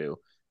ask him to.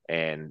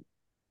 And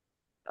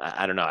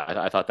I don't know.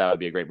 I thought that would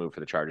be a great move for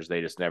the Chargers.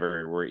 They just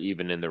never were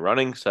even in the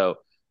running, so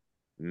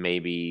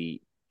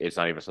maybe it's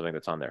not even something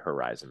that's on their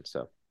horizon.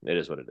 So it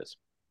is what it is.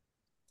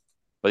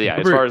 But yeah,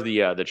 as far as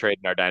the trade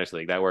in our dynasty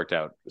league, that worked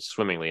out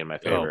swimmingly in my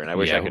favor. And I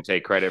wish I could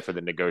take credit for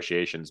the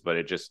negotiations, but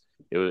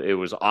it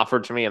was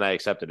offered to me and I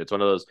accepted. It's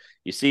one of those,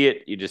 you see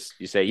it, you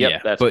say,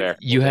 yep, that's but fair.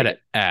 You had to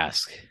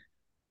ask.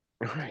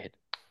 Right.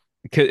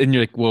 And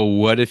you're like, well,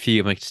 what if he?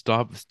 I'm like,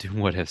 stop doing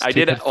what has. I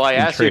did. Well, I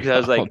asked you because I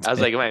was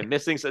like, am day. I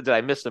missing something? Did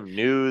I miss some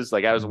news?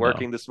 Like I was No.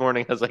 working this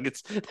morning. I was like,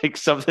 it's like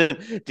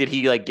something. Did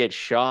he like get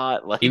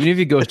shot? Like Even if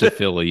he goes to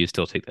Philly, you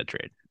still take that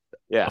trade.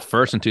 yeah, A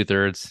first and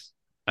 2/3.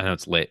 I know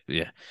it's late.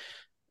 Yeah.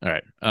 All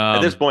right.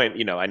 At this point,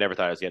 I never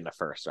thought I was getting a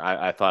first.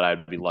 I thought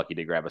I'd be lucky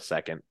to grab a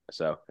second,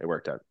 so it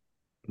worked out.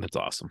 That's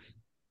awesome.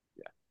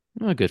 Yeah.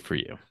 Well, good for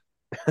you.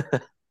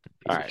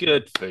 All right.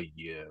 Good for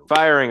you.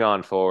 Firing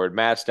on forward,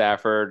 Matt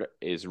Stafford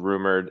is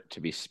rumored to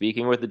be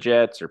speaking with the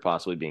Jets or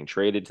possibly being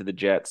traded to the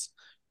Jets.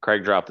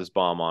 Craig dropped this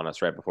bomb on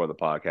us right before the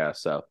podcast,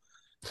 so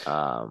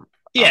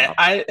yeah,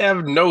 I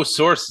have no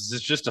sources.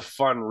 It's just a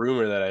fun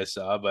rumor that I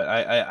saw, but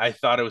I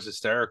thought it was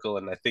hysterical,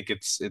 and I think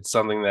it's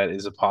something that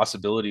is a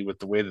possibility with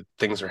the way that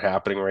things are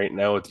happening right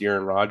now with the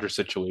Aaron Rodgers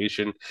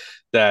situation,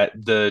 that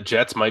the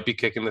Jets might be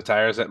kicking the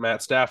tires at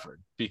Matt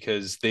Stafford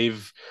because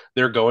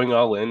they're going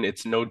all in.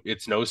 It's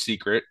no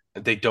secret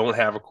they don't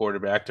have a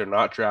quarterback. They're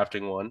not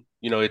drafting one.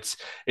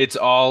 It's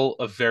all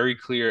a very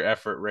clear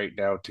effort right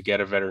now to get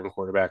a veteran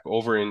quarterback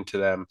over into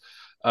them.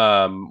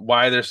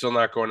 Why they're still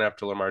not going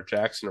after Lamar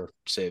Jackson, or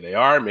say they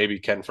are, maybe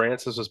Ken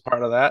Francis was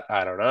part of that.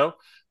 I don't know.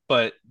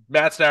 But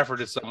Matt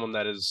Stafford is someone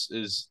that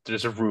is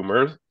there's a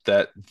rumor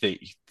that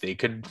they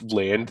could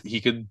land. He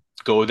could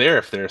go there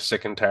if they're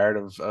sick and tired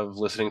of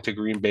listening to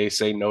Green Bay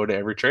say no to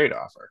every trade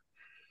offer.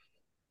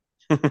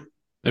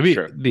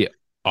 It'd be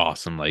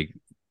awesome. Like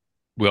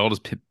we all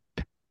just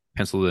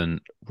penciled in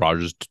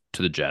Rodgers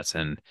to the Jets,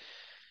 and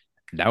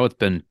now it's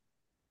been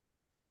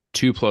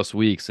 2+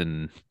 weeks,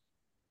 and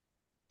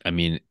I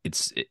mean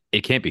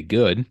it can't be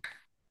good.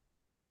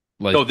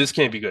 Like, no, this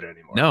can't be good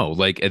anymore. No,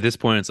 like at this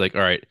point, it's like,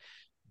 all right,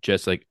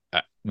 just like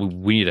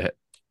we need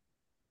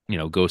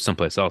to, go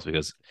someplace else,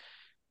 because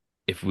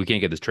if we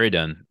can't get this trade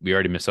done, we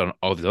already missed out on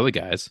all these other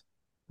guys.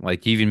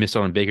 Like you even missed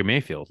out on Baker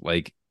Mayfield.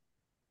 Like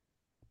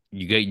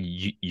you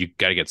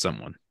got to get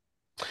someone.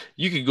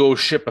 You could go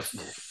ship a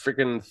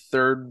freaking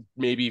third,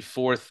 maybe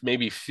fourth,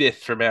 maybe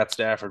fifth for Matt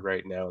Stafford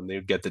right now, and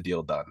they'd get the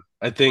deal done.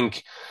 I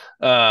think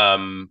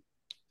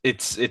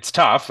it's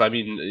tough. I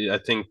mean, I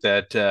think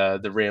that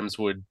the Rams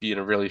would be in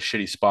a really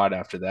shitty spot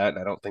after that, and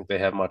I don't think they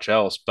have much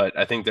else. But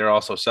I think they're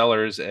also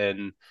sellers,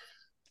 and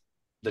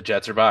the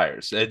Jets are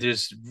buyers. It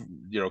just,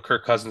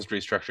 Kirk Cousins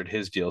restructured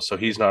his deal, so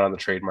he's not on the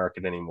trade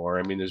market anymore.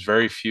 I mean, there's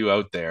very few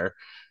out there,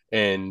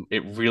 and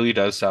it really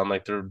does sound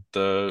like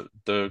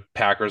the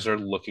Packers are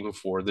looking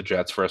for the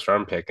Jets' first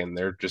round pick, and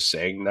they're just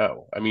saying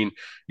no. I mean,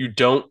 you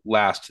don't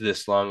last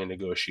this long in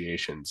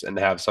negotiations and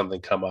have something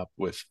come up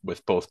with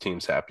both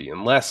teams happy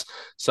unless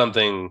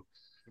something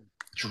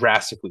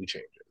drastically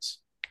changes.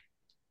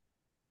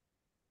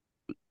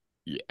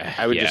 Yeah,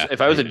 I would just,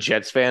 if I was a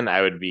Jets fan,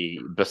 I would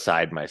be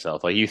beside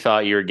myself. Like you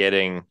thought you were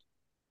getting,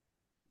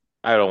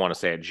 I don't want to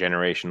say a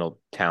generational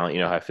talent.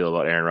 You know how I feel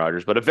about Aaron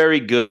Rodgers, but a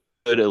very good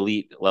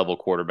elite level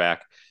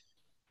quarterback.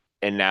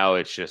 And now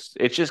it's just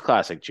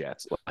classic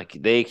Jets. Like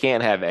they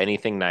can't have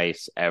anything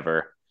nice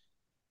ever.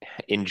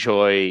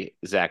 enjoy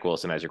Zach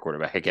Wilson as your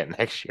quarterback again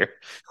next year.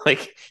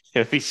 Like it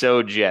would be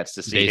so Jets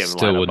to see They him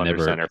still line up would under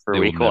never. center for They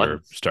will week one.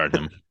 never start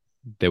him.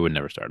 They would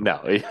never start him. No,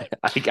 I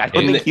don't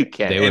And think you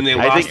can. they would And they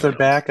pick lost someone their else.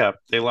 backup.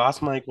 They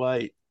lost Mike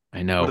White.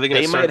 I know. What are they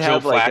going They to start might Joe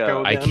have, like,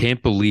 Flacco I again?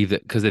 can't believe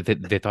that because they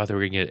thought they were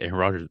going to get Aaron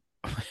Rodgers.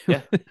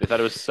 Yeah, they thought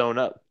it was sewn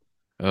up.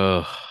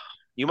 Ugh,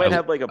 You might I,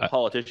 have like a I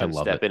politician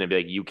love step it. in and be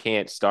like, "You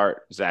can't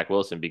start Zach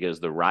Wilson because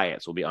the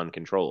riots will be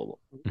uncontrollable."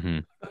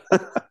 Mhm.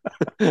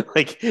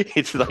 Like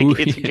it's a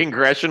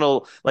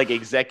congressional like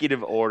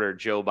executive order.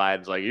 Joe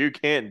Biden's like, "You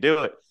can't do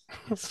it.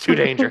 It's too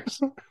dangerous."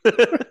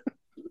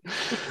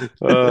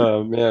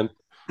 Oh man.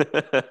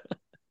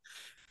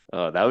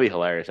 Oh, that would be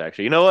hilarious,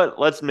 actually. You know what?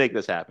 Let's make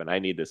this happen. I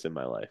need this in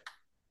my life.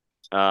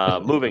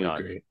 Moving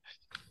on. Great.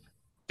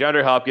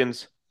 DeAndre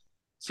Hopkins.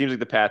 Seems like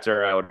the Pats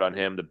are out on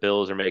him. The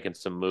Bills are making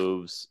some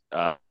moves,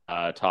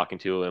 talking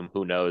to him.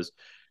 Who knows?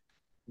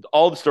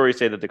 All the stories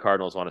say that the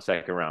Cardinals want a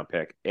second round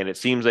pick, and it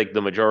seems like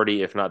the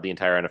majority, if not the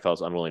entire NFL,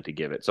 is unwilling to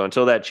give it. So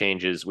until that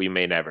changes, we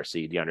may never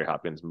see DeAndre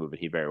Hopkins move, and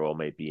he very well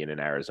may be in an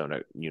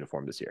Arizona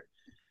uniform this year.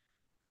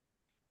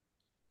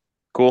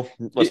 Cool.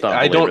 Let's not.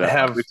 I belabor don't that.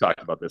 have. We've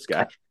talked about this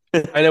guy.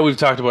 I know we've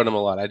talked about him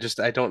a lot.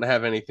 I don't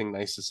have anything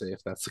nice to say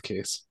if that's the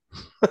case.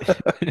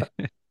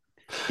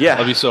 Yeah,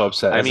 I'll be so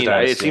upset. I as a mean,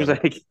 Dynasty it seems owner.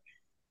 like.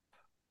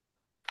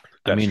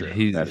 I mean,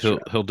 true. That is true.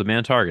 he'll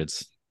demand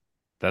targets.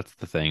 That's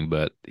the thing,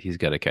 but he's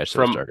got to catch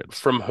those targets.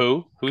 From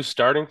who? Who's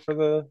starting for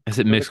the? Is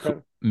it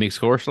Mix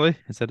Horsley?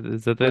 Is that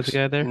the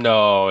guy there?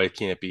 No, it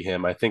can't be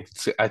him. I think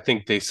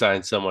they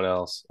signed someone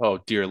else. Oh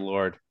dear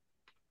Lord.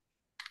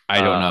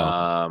 I don't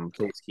know.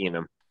 Case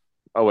Keenum.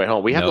 Oh wait, hold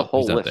on. We have No, the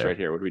whole he's not list there. right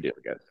here. What do we do,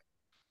 guys?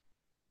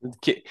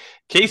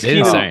 Case They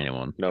didn't Keenum. sign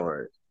anyone, No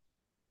worries.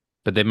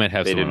 but they might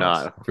have They did someone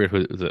else. not. I forget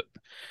who was it.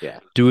 Yeah.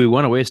 Do we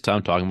want to waste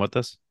time talking about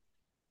this?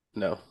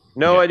 No.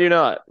 No, Okay. I do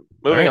not.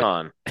 Moving All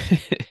on.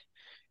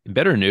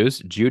 Better news: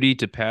 Judy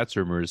to Pats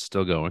rumor is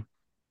still going.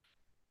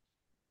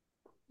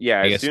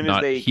 Yeah, I as guess soon as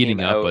not they heating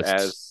came up, out but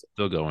as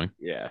still going.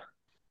 yeah,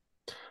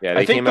 they I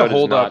think came the out as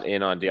holdup- not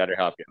in on DeAndre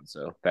Hopkins,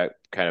 so that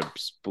kind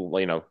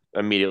of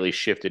immediately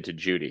shifted to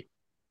Judy.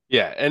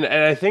 Yeah, and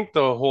I think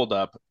the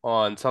holdup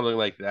on something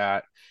like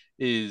that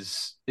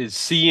is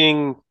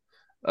seeing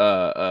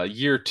a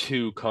year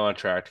 2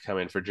 contract come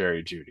in for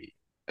Jerry Judy,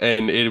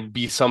 and it'd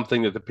be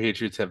something that the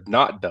Patriots have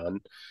not done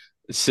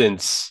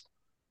since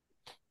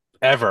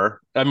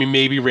ever. I mean,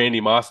 maybe Randy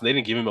Moss, and they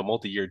didn't give him a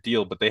multi-year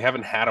deal, but they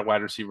haven't had a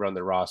wide receiver on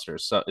their roster,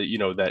 so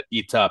that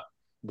eats up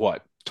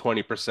what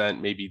 20%,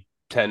 maybe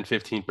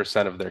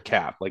 10-15% of their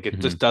cap. Like it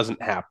just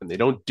doesn't happen. They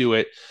don't do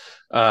it.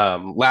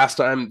 Last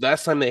time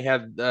they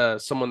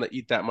had someone that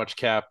eat that much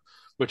cap,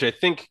 which I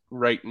think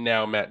right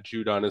now Matt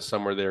Judon is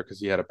somewhere there because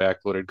he had a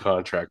backloaded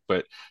contract,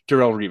 but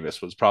Darrelle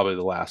Revis was probably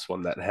the last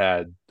one that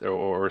had,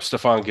 or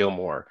Stephon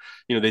Gilmore.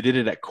 They did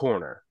it at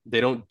corner.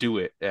 They don't do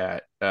it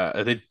at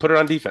they put it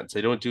on defense.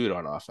 They don't do it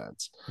on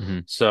offense. Mm-hmm.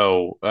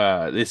 So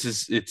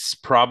it's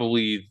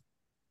probably,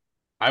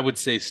 I would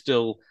say,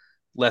 still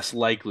less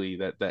likely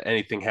that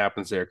anything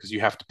happens there because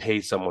you have to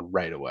pay someone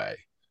right away.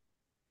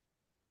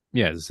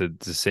 Yeah, it's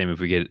the same if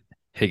we get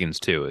Higgins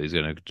too. He's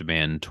going to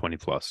demand 20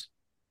 plus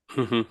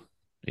a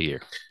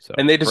year. So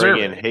And they deserve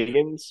Bring in it.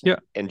 Higgins, Yeah.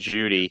 and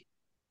Judy,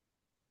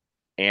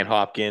 and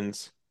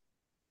Hopkins,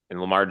 and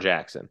Lamar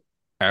Jackson.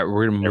 all right,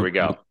 we're going There we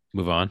go.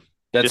 move on.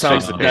 That Just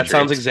sounds fix the that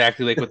sounds Patriots.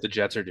 exactly like what the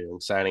Jets are doing,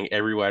 signing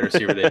every wide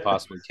receiver they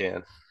possibly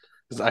can.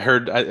 'Cause I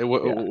heard,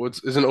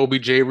 isn't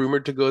OBJ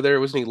rumored to go there?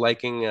 Wasn't he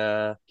liking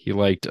He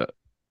liked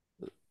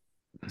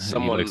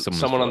someone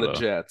someone's on the photo.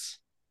 Jets?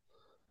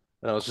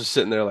 And I was just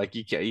sitting there like,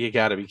 you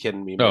got to be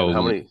kidding me, man.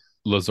 How many?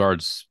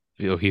 Lazard's.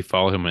 He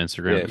followed him on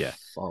Instagram. Yeah.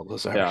 Follow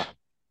Lazard. Yeah.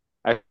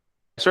 I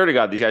swear to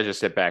God, these guys just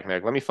sit back and they're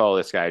like, let me follow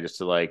this guy just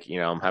to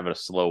I'm having a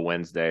slow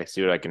Wednesday,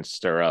 see what I can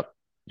stir up.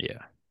 Yeah.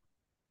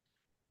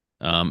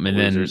 And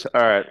Losers.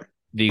 then All right.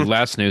 the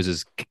last news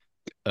is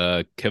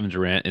Kevin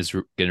Durant is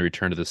going to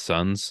return to the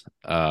Suns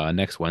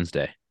next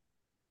Wednesday.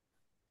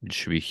 It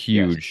should be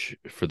huge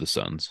for the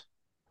Suns.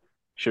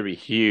 Should be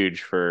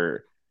huge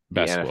for the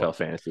Basketball. NFL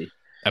fantasy.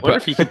 I wonder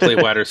if he can play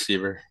wide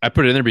receiver. I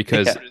put it in there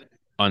because Yeah.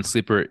 on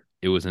Sleeper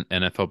it was an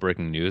NFL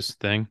breaking news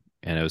thing,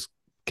 and it was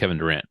Kevin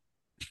Durant.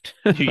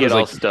 You I get was all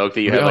like, stoked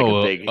that you have like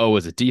a big.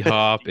 is it D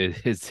Hop?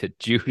 Is it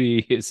Judy?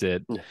 Is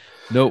it?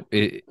 Nope.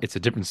 It's a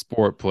different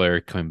sport player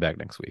coming back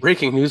next week.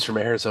 Breaking news from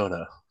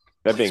Arizona.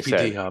 That being Please be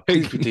said, D-Hop.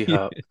 Please be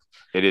D-Hop.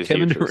 it is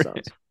Kevin huge for the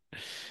Durant. Suns.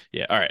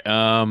 Yeah. All right.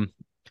 All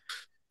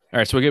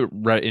right. So we'll get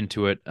right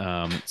into it.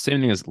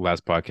 Same thing as the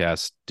last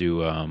podcast.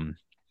 Do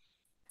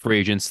free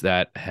agents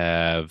that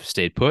have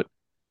stayed put,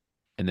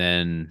 and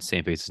then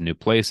same faces, new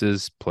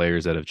places,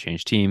 players that have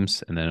changed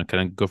teams, and then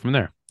kind of go from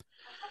there.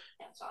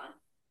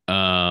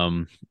 I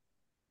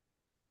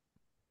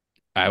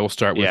will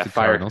start with Yeah, the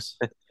fire. Cardinals.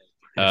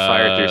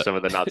 Fire through some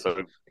of the not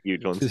so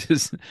huge ones. This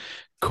is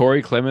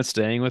Corey Clement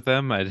staying with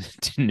them. I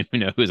didn't even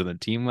know who was on the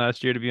team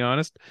last year, to be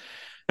honest.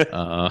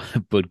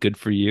 But good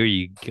for you.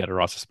 You got a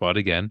roster spot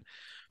again.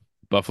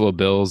 Buffalo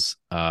Bills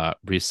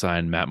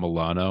re-signed Matt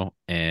Milano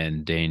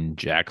and Dane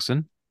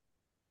Jackson.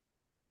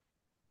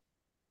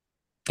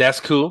 That's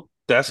cool.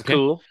 That's Okay.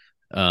 cool.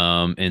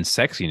 In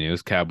sexy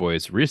news,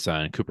 Cowboys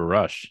re-signed Cooper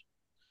Rush.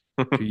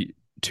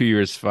 2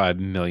 years, $5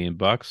 million.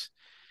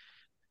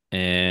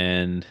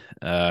 And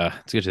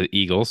let's get to the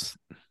Eagles.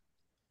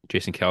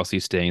 Jason Kelsey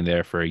staying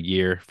there for a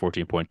year,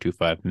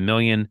 14.25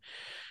 million.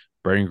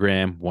 Brandon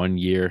Graham, 1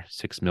 year,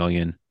 6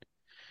 million.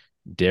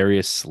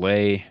 Darius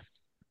Slay,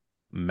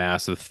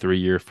 massive 3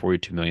 year,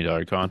 $42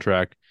 million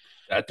contract.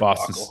 That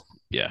Boston's, debacle.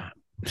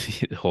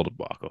 yeah, hold a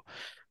buckle.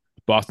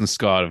 Boston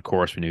Scott, of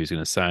course, we knew he was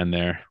going to sign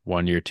there,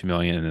 1 year, 2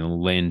 million. And then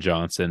Lane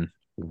Johnson,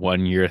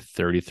 1 year,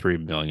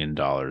 $33 million.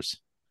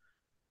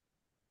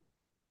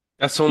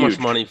 That's so much Huge.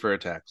 money for a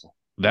tackle.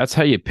 That's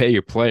how you pay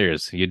your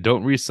players. You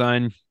don't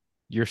re-sign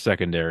your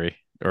secondary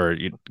or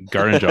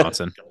Gardner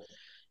Johnson.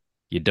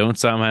 You don't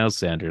sign Miles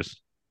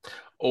Sanders.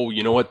 Oh,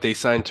 you know what? They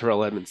signed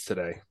Terrell Edmonds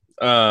today.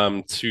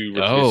 To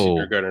replace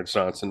Oh, Gardner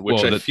Johnson, which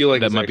well, I that feel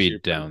like that is might be actually a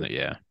pretty down good. there.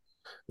 Yeah,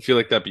 I feel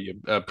like that'd be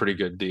a pretty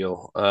good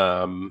deal.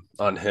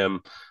 On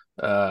him.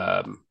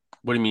 What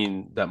do you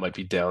mean that might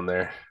be down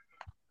there?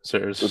 It's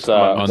Am I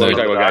on when we looking the on talk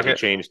the about guys who docket?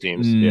 change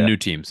teams. Yeah. new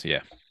teams.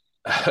 Yeah,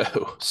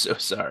 Oh, so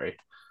sorry.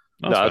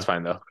 No, that's that's fine.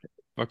 fine though.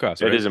 Fuck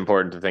us, It right? is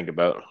important to think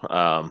about.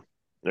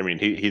 I mean,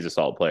 he's a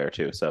solid player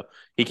too. So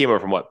he came over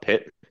from what,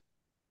 Pitt?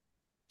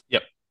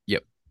 Yep.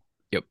 Yep,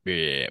 yep,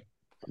 yeah.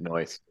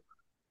 Noise.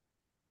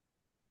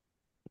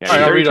 Yeah, I All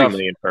mean, right, I'll read 33 off.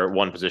 million for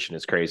one position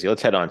is crazy.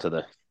 Let's head on to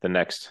the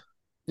next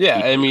Yeah,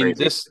 I equally mean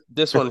crazy.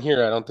 this one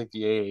here, I don't think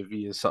the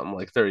AAV is something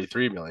like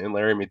 33 million.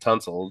 Larry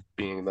Tunsil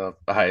being the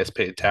highest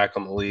paid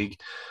tackle in the league,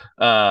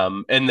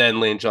 and then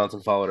Lane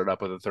Johnson followed it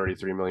up with a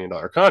 $33 million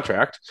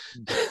contract.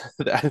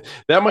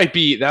 that might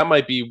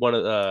be one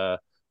of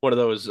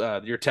those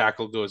your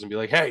tackle goes and be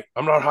like, hey,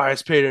 I'm not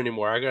highest paid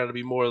anymore. I got to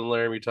be more than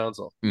Larry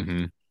Tunsil.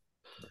 Mm-hmm.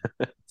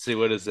 See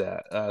what is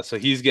that? So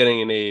he's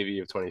getting an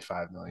AAV of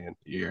 25 million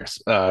years.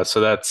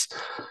 So that's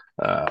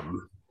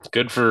um,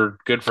 good for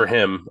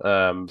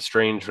him.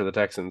 Strange for the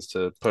Texans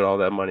to put all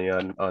that money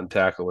on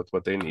tackle with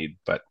what they need,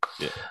 but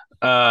Yeah.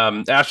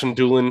 Ashton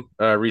Doolin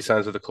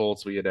re-signs with the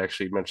Colts. We had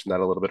actually mentioned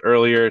that a little bit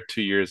earlier.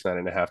 2 years,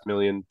 $9.5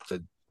 million. It's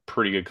a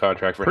pretty good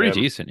contract for Pretty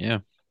him. decent. Yeah.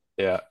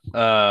 Yeah.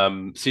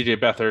 CJ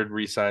Beathard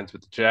re-signs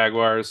with the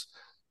Jaguars.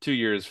 2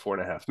 years,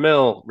 4.5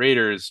 million.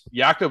 Raiders,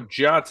 Jakob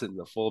Johnson,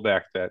 the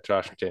fullback that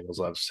Josh McDaniels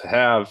loves to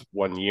have,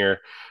 1 year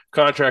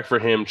contract for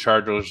him.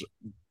 Chargers,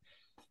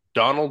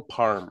 Donald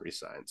Parham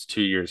resigns,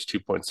 2 years,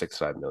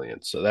 2.65 million.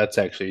 So that's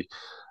actually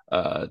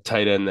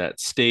tight end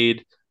that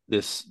stayed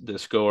this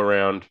go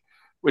around.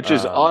 Which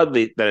is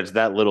oddly that it's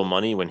that little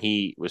money when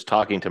he was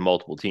talking to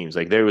multiple teams.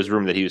 Like there was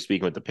room that he was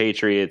speaking with the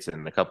Patriots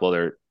and a couple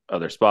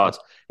other spots,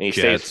 and he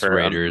stays Jets, for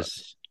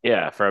Raiders. for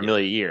a Yeah.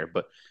 million a year.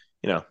 But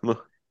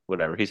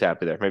whatever, he's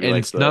happy there. Maybe And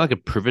likes it's not the like a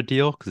private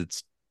deal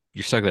because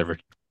you're stuck there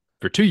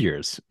for 2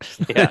 years.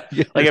 yeah.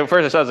 Like at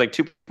first I saw it was like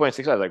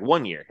 2.65, I was like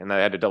 1 year, and then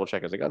I had to double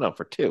check. I was like, oh no,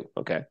 for two.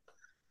 Okay,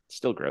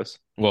 still gross.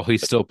 Well,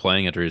 he's still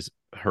playing after his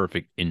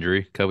horrific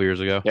injury a couple years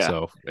ago. Yeah.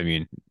 So, I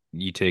mean,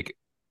 you take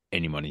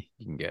any money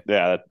you can get.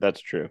 Yeah, that's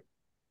true.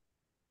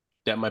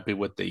 That might be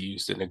what they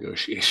used in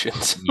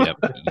negotiations. Yep.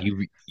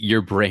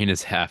 Your brain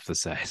is half the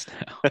size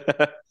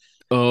now.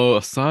 Oh,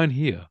 a sign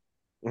here.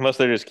 Unless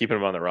they're just keeping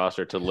him on the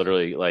roster to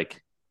literally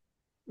like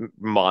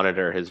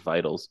monitor his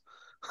vitals.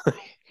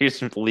 Here's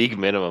some league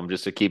minimum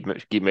just to keep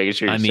making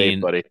sure you're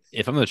safe, buddy.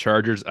 If I'm the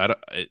Chargers,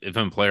 if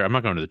I'm a player, I'm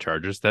not going to the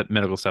Chargers. That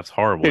medical stuff's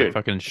horrible. They Dude.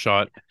 fucking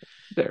shot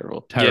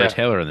Terrible. Tyler Yeah.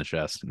 Taylor in the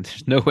chest.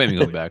 There's no way I'm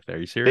going back there. Are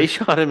you They serious?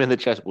 shot him in the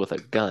chest with a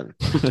gun.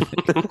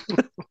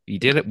 He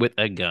did it with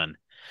a gun.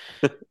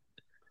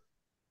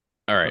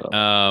 All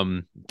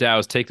right.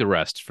 Dows, take the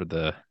rest for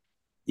the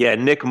Yeah,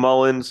 Nick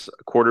Mullins,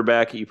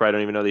 quarterback. You probably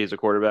don't even know that he's a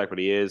quarterback, but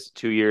he is.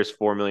 2 years,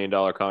 $4 million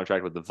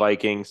contract with the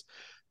Vikings.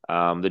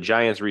 The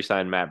Giants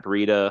re-signed Matt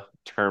Breida,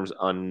 terms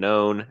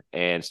unknown,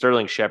 and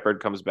Sterling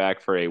Shepard comes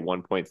back for a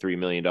 $1.3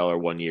 million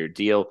 1 year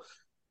deal.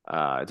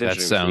 It's that interesting to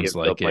see him sounds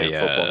still like playing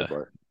football.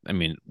 But I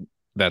mean,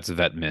 that's a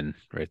vet min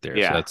right there.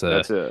 yeah, So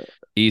that's a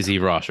easy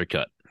roster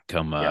cut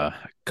come Yeah.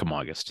 come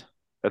August.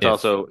 that's If-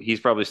 also he's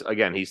probably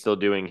again he's still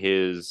doing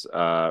his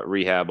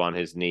rehab on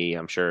his knee.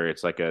 I'm sure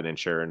it's like an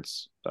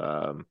insurance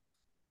not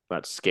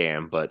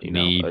scam, but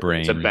Knee, it's a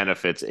brain.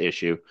 benefits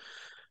issue.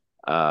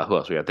 Who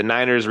else we got? The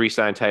Niners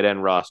re-signed tight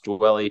end Ross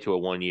Dwelly to a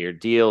 1 year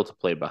deal to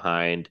play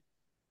behind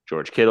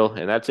George Kittle,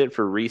 and that's it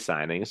for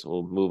re-signings.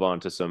 We'll move on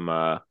to some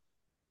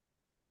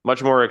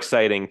much more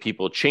exciting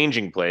people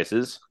changing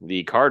places.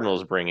 The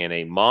Cardinals bring in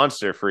a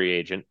monster free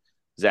agent,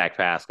 Zach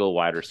Pascal,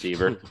 wide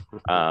receiver.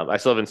 I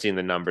still haven't seen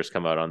the numbers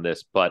come out on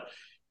this, but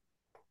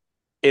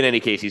in any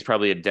case, he's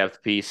probably a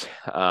depth piece.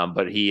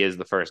 But he is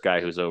the first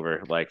guy who's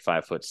over like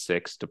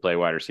 5'6" to play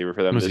wide receiver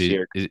for them this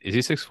year. Is he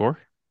 6'4"?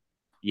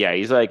 Yeah,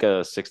 he's like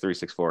a 6'3",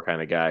 6'4"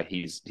 kind of guy.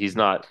 He's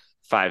not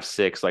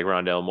 5'6" like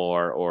Rondell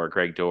Moore or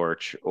Greg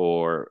Dortch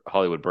or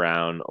Hollywood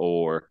Brown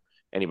or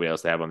anybody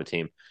else they have on the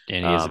team.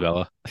 Andy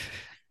Isabella.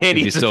 And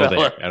If he's still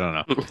Isabella. there. I don't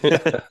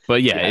know.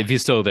 But yeah, Yeah. if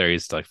he's still there,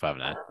 he's like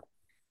 5'9".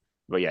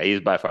 But yeah,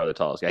 he's by far the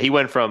tallest guy. He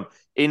went from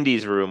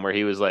Indy's room where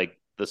he was like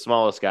the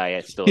smallest guy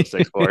at still at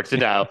 6'4" to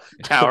now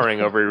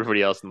towering over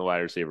everybody else in the wide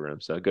receiver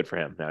room. So good for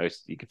him. Now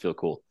you can feel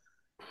cool.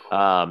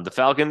 The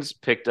Falcons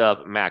picked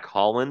up Mac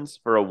Hollins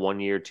for a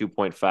 1-year,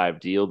 2.5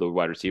 deal, the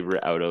wide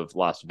receiver out of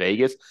Las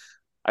Vegas.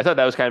 I thought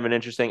that was kind of an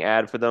interesting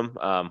ad for them.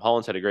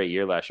 Hollins had a great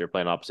year last year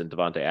playing opposite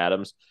Devontae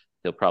Adams.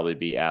 He'll probably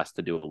be asked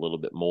to do a little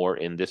bit more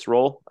in this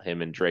role,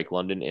 him and Drake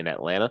London in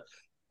Atlanta,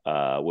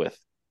 with,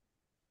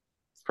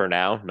 for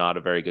now, not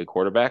a very good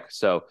quarterback.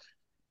 So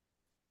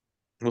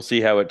we'll see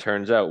how it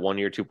turns out. 1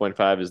 year,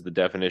 2.5 is the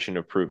definition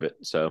of prove it.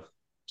 So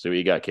what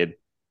you got, kid.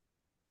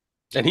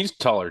 And he's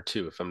taller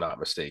too, if I'm not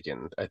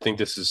mistaken. I think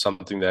this is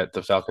something that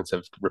the Falcons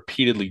have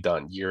repeatedly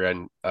done year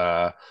in.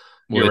 Well,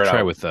 they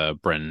tried with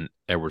Brenton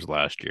Edwards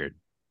last year.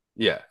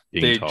 Yeah,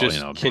 being they tall,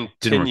 just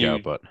didn't work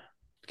out, but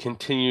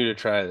continue to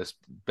try this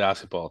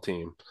basketball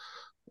team.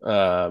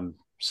 So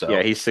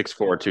yeah, he's 6'4",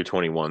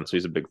 221, so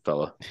he's a big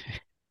fella.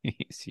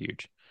 He's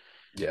huge.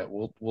 Yeah,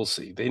 we'll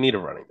see. They need a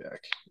running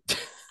back.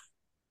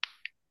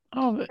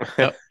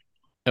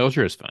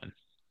 Elger is fine.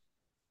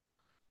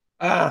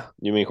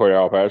 You mean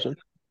Cordell Patterson?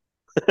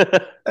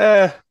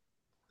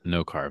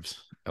 No carbs.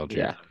 Elger.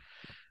 Yeah.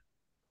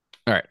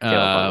 All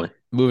right.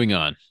 Moving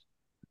on.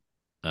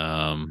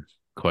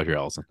 Quadri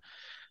Allison.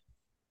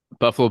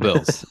 Buffalo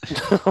Bills.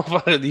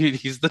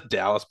 He's the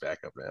Dallas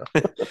backup now.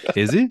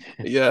 Is he?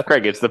 Yeah.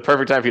 Craig, it's the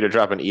perfect time for you to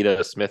drop an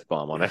Ito Smith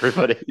bomb on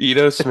everybody.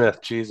 Ito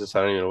Smith. Jesus,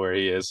 I don't even know where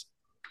he is.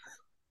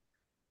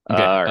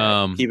 Okay. All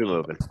right. Keep it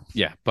moving.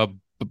 Yeah.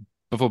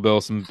 Buffalo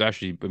Bills.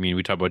 Actually, I mean,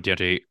 we talked about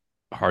Deontay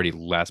Hardy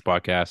last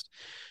podcast,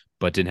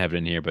 but didn't have it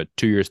in here. But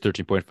 2 years,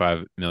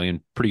 $13.5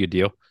 million. Pretty good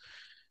deal.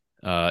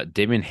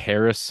 Damian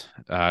Harris.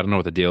 I don't know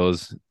what the deal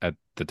is at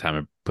the time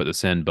I put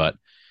this in, but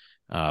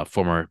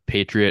former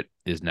Patriot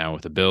is now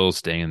with the Bills,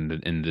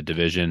 staying in the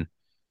division.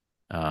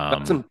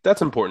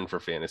 That's important for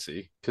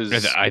fantasy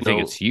because I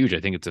think it's huge. I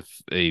think it's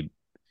a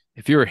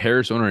if you're a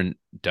Harris owner in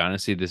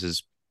Dynasty, this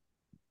is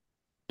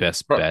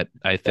best bet.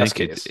 I think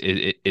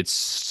it's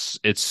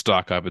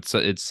stock up.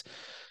 It's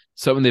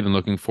something they've been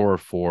looking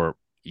for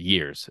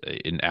years.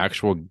 An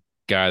actual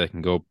guy that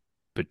can go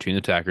between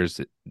the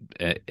tackers,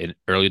 an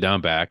early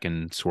down back,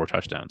 and score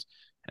touchdowns.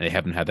 And they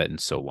haven't had that in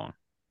so long.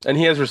 And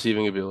he has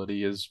receiving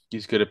ability.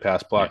 He's good at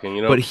pass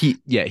blocking, But he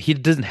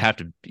doesn't have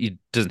to. He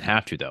doesn't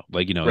have to though.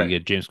 Like you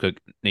get James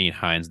Cook, Nate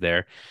Hines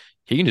there.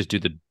 He can just do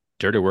the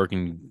dirty work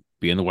and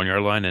be in the 1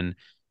 yard line. And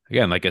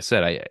again, like I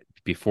said,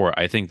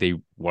 I think they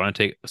want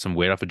to take some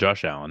weight off of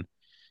Josh Allen.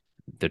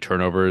 The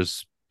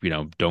turnovers,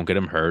 don't get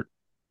him hurt.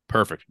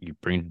 Perfect. You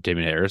bring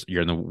Damian Harris.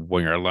 You're in the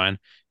 1 yard line.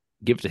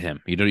 Give it to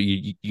him. You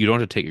don't have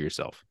to take it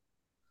yourself.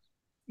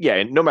 Yeah,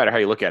 and no matter how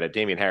you look at it,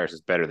 Damian Harris is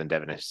better than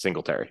Devin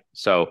Singletary.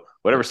 So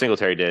whatever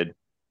Singletary did,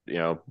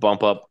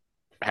 bump up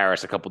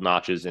Harris a couple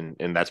notches, and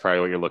that's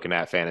probably what you're looking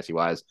at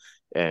fantasy-wise,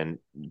 and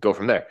go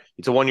from there.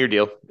 It's a 1 year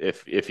deal.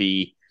 If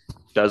he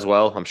does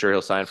well, I'm sure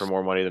he'll sign for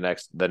more money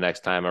the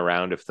next time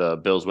around. If the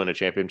Bills win a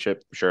championship,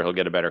 I'm sure he'll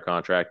get a better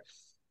contract.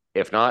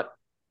 If not,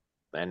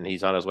 then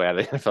he's on his way out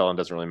of the NFL and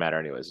doesn't really matter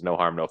anyways. No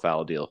harm, no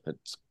foul deal.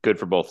 It's good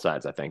for both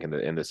sides, I think,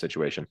 in this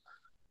situation.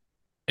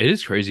 It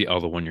is crazy all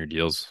the 1 year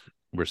deals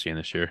we're seeing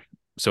this year.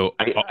 So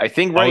I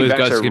think running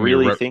backs are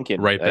really thinking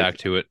right back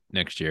to it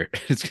next year.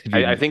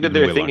 I think that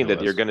they're thinking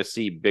that you're going to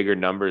see bigger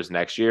numbers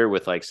next year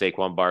with like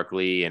Saquon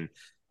Barkley and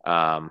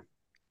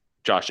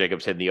Josh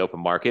Jacobs hitting the open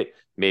market.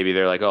 Maybe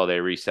they're like, oh,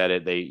 they reset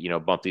it. They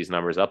bump these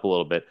numbers up a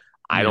little bit.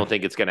 I don't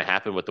think it's going to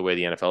happen with the way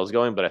the NFL is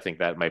going, but I think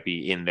that might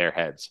be in their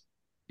heads.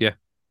 Yeah.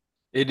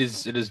 It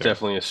is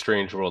definitely a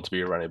strange world to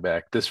be a running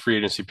back. This free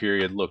agency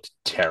period looked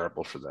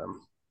terrible for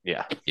them.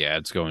 Yeah. Yeah,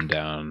 it's going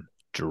down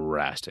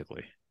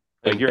drastically.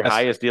 Like your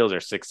highest deals are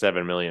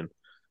 6-7 million.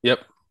 Yep.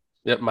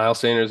 Miles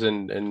Sanders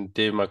and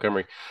Dave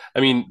Montgomery.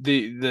 I mean,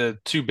 the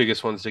two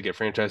biggest ones to get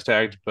franchise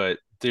tagged, but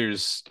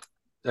there's,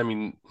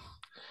 Monty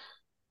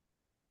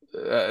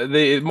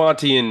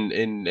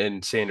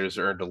and Sanders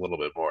earned a little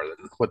bit more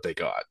than what they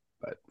got,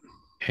 but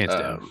hands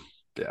down.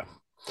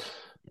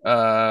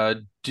 Yeah.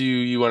 Do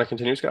you want to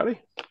continue,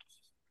 Scotty?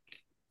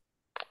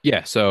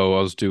 Yeah. So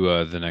I'll just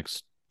do the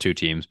next two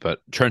teams, but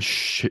Trent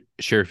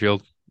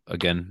Sherfield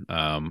again.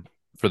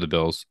 For the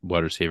Bills,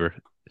 wide receiver,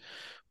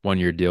 1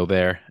 year deal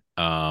there.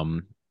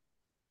 The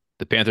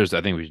Panthers, I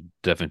think we should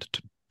definitely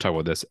talk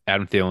about this.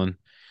 Adam Thielen,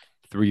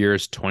 3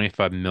 years,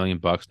 $25 million,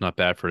 not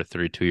bad for a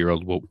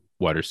 32-year-old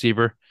wide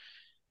receiver.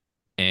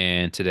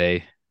 And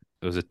today,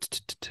 was it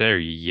today or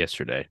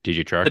yesterday?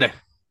 DJ Chark?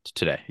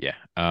 Today, yeah.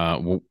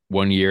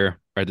 1 year.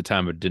 At the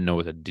time, I didn't know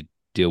what the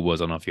deal was.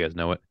 I don't know if you guys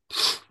know it.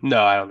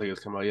 No, I don't think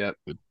it's come out yet.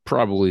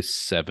 Probably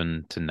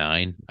 7 to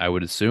 9, I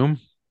would assume.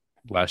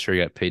 Last year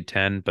he got paid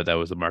 10, but that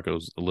was the market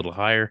was a little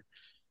higher.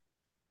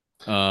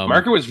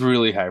 Market was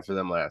really high for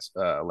them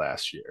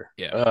last year.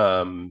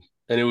 Yeah. And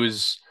it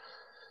was,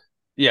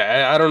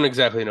 I don't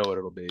exactly know what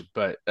it'll be,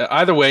 but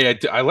either way,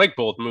 I like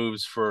both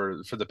moves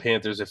for the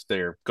Panthers if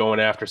they're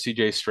going after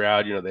CJ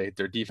Stroud.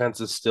 Their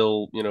defense is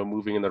still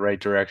moving in the right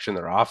direction.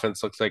 Their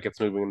offense looks like it's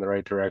moving in the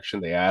right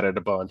direction. They added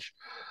a bunch.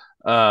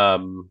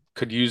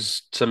 Could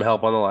use some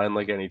help on the line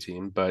like any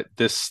team, but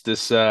this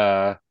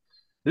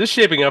This is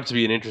shaping up to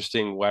be an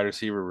interesting wide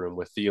receiver room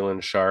with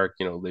Thielen, Shark.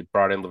 They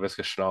brought in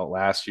Laviska Shenault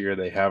last year.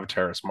 They have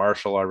Terrace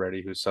Marshall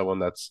already, who's someone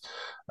that's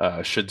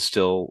should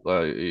still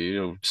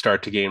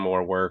start to gain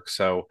more work.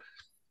 So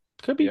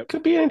could be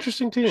an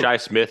interesting team. Shi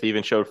Smith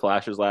even showed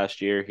flashes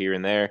last year here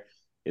and there.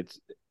 It's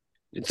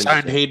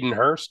signed Hayden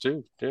Hurst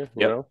too. Yeah,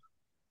 you know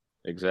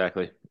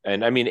exactly.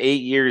 And I mean,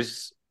 8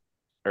 years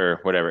or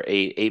whatever,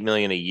 eight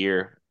million a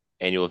year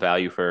annual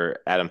value for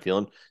Adam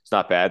Thielen. It's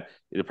not bad.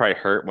 It'll probably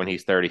hurt when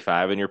he's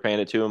 35 and you're paying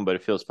it to him, but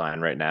it feels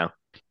fine right now.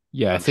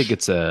 Yeah, I think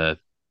it's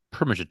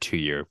pretty much a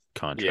 2-year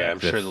contract. Yeah, I'm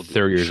sure they'll be,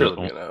 3 years sure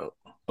they'll be out.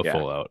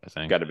 Full out, I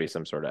think. Got to be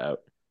some sort of out.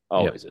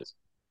 Always is.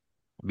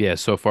 Yeah,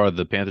 so far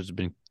the Panthers have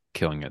been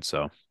killing it,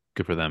 so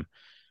good for them.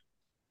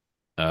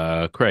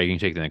 Craig, you can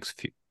take the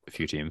next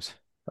few teams.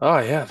 Oh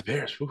yeah, the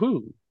Bears.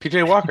 Woohoo!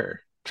 PJ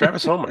Walker,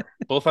 Travis Homer,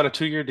 both on a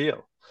 2-year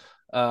deal.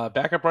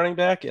 Backup running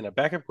back and a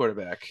backup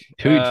quarterback.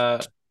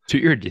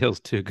 2-year deals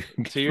too.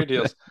 2-year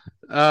deals.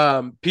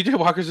 PJ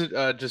Walker's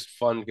just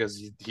fun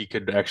because he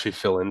could actually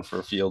fill in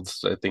for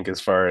Fields, I think,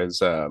 as far as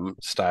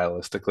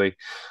stylistically.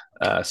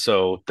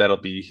 So that'll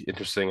be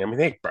interesting. I mean,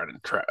 they brought in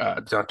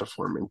Donta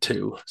Foreman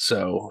too.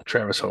 So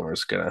Travis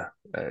Homer's gonna.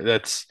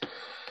 That's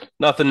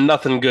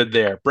nothing good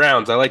there.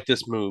 Browns. I like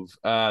this move.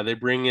 They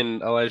bring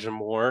in Elijah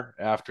Moore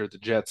after the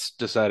Jets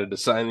decided to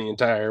sign the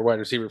entire wide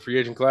receiver free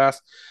agent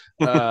class.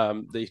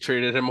 They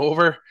traded him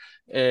over.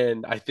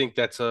 And I think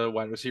that's a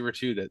wide receiver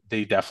too that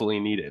they definitely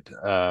needed.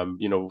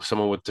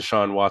 Someone with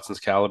Deshaun Watson's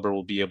caliber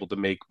will be able to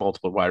make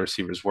multiple wide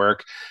receivers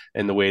work.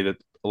 And the way that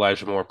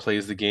Elijah Moore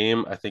plays the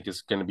game, I think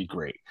is going to be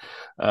great.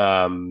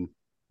 Don't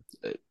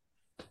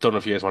know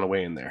if you guys want to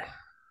weigh in there.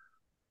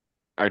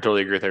 I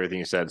totally agree with everything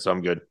you said, so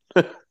I'm good.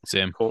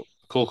 Sam.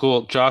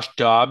 Cool. Josh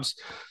Dobbs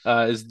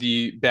is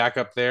the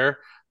backup there.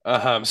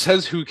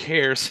 Says who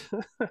cares?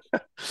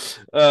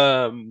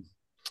 Well,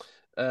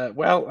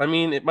 I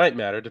mean, it might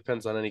matter.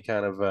 Depends on any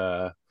kind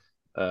of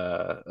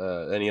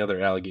any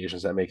other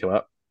allegations that may come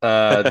up.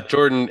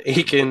 Jordan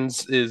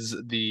Akins is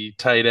the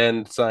tight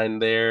end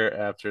signed there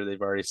after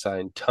they've already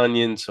signed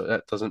Tunyon, so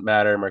that doesn't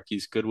matter.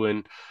 Marquise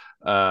Goodwin,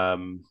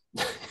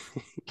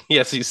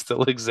 yes, he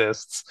still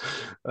exists,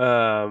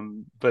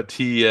 but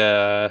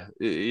he'll be the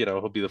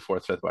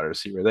 4th, 5th wide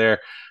receiver there.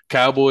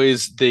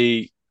 Cowboys,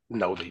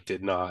 no, they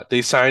did not.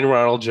 They signed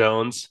Ronald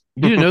Jones.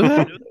 You didn't know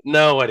that?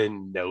 No, I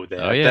didn't know that.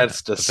 Oh, yeah.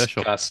 That's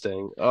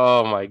disgusting. Official.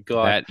 Oh my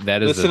god.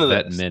 That is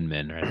that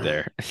min right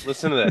there.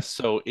 Listen to this.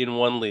 So in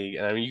one league,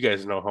 and I mean, you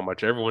guys know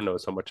everyone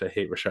knows how much I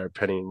hate Rashard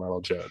Penny and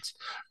Ronald Jones,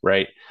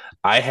 right?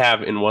 I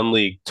have in one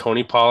league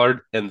Tony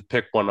Pollard and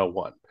pick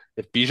 101.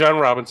 If Bijan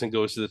Robinson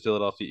goes to the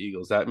Philadelphia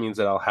Eagles, that means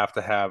that I'll have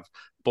to have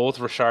both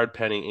Rashard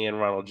Penny and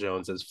Ronald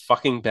Jones as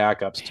fucking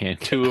backups to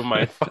 2 of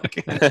my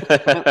fucking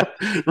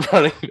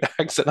running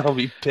backs, and I'll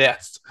be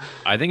pissed.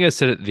 I think I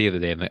said it the other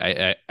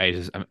day.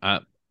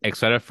 I'm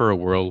excited for a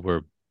world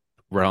where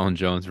Ronald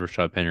Jones and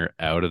Rashard Penny are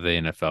out of the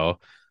NFL,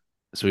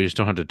 so we just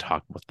don't have to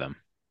talk with them.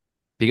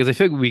 Because I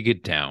feel like we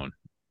get down.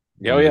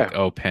 Oh yeah. Like,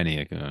 oh,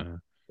 Penny.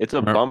 It's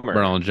a bummer.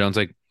 Ronald Jones,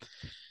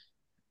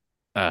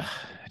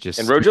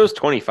 and Rojo's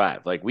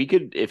 25. Like we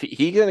could, if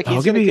he's gonna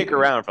kick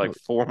around for like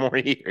 4 more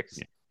years.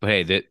 Yeah. But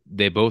hey,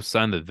 they both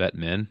signed the vet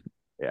min.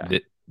 Yeah.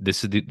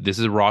 This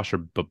is roster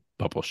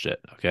bubble shit.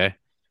 Okay.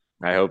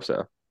 I hope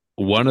so.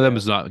 One of them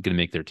is not going to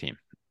make their team.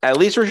 At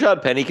least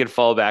Rashad Penny can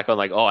fall back on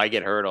like, oh, I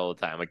get hurt all the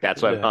time. Like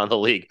that's why I'm on the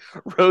league.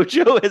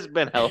 Rojo has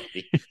been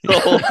healthy the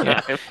whole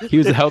time. He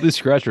was a healthy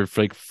scratcher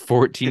for like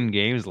 14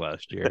 games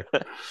last year.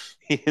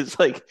 He's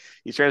trying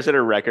to set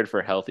a record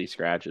for healthy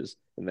scratches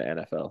in the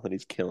NFL, and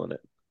he's killing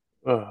it.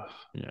 Yeah.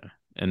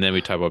 And then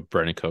we talk about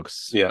Brandon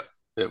Cooks. Yeah.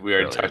 We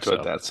already talked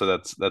about that, so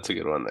that's a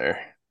good one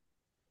there.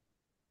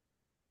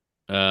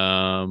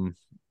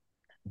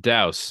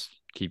 Douse,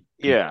 keep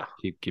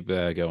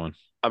going.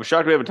 I'm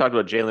shocked we haven't talked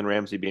about Jalen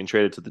Ramsey being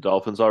traded to the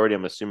Dolphins already.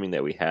 I'm assuming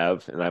that we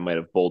have, and I might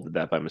have bolded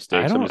that by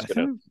mistake. I don't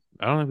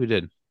think we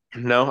did.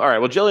 No, all right.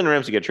 Well, Jalen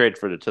Ramsey got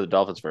traded to the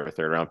Dolphins for a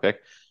 3rd round pick.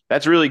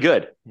 That's really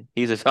good.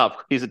 He's a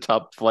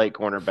top flight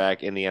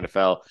cornerback in the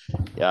NFL.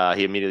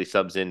 He immediately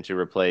subs in to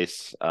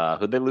replace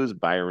who'd they lose?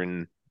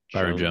 Byron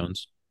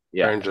Jones.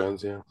 Yeah, Byron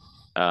Jones. Yeah.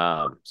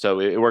 So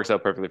it works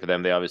out perfectly for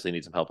them. They obviously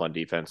need some help on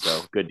defense.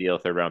 So good deal,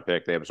 3rd round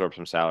pick. They absorb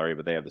some salary,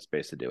 but they have the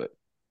space to do it.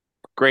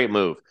 Great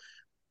move.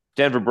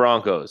 Denver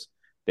Broncos.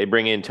 They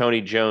bring in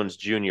Tony Jones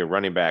Jr.,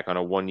 running back, on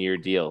a 1-year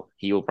deal.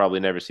 He will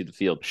probably never see the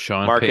field.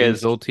 Sean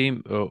Payton's old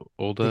team.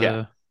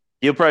 Yeah.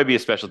 He'll probably be a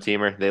special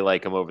teamer. They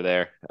like him over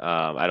there.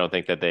 I don't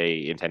think that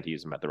they intend to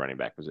use him at the running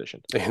back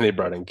position. And they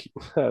brought in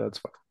that's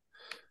fine.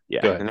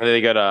 Yeah. And then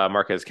they got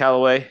Marquez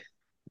Callaway.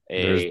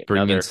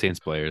 Bringing in Saints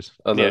players.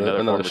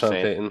 Another Sean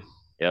Payton.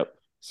 Yep.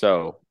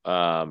 So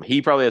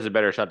he probably has a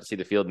better shot to see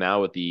the field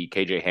now with the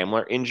KJ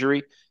Hamler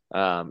injury.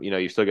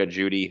 You've still got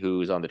Judy,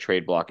 who's on the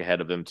trade block ahead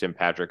of him, Tim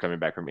Patrick coming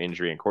back from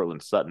injury, and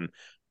Cortland Sutton.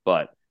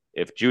 But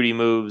if Judy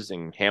moves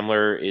and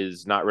Hamler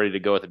is not ready to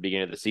go at the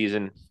beginning of the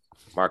season,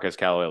 Marquez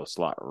Callaway will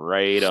slot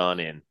right on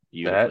in.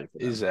 That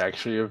is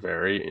actually a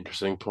very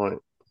interesting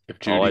point. If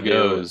Judy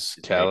goes,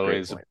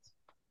 Callaway's a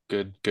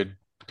good bid.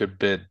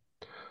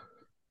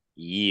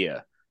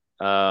 Yeah.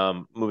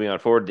 Moving on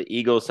forward, the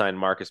Eagles signed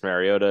Marcus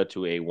Mariota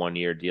to a 1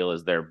 year deal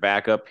as their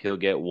backup. He'll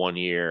get 1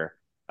 year,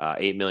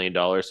 $8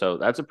 million. So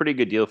that's a pretty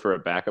good deal for a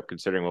backup,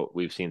 considering what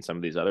we've seen some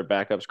of these other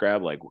backups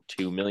grab, like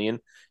 2 million.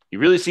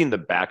 You've really seen the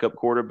backup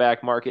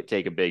quarterback market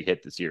take a big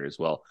hit this year as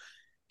well.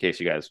 In case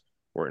you guys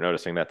weren't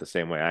noticing that the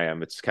same way I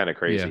am, it's kind of Yeah.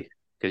 crazy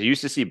because you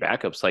used to see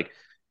backups like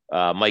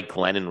Mike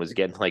Glennon was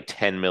getting like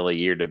 10 mil a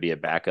year to be a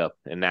backup,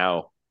 and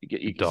now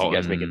you can see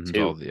guys making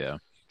Dalton's two. yeah.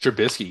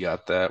 Trubisky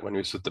got that when he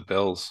was with the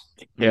Bills.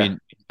 I mean,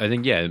 I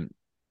think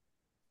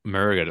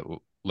Murray got it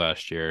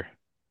last year.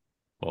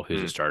 Well, he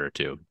was a Mm. starter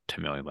too,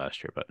 10 million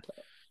last year. But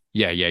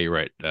yeah, you're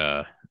right.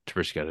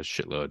 Trubisky got a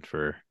shitload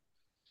for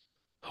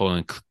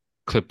holding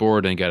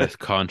clipboard and got a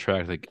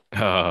contract. Like,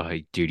 oh,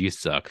 hey, dude, you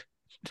suck.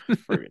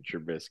 Friggin'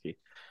 Trubisky.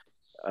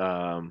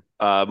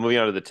 Moving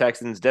on to the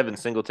Texans, Devin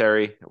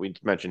Singletary. We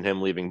mentioned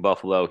him leaving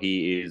Buffalo.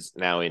 He is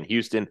now in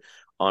Houston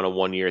on a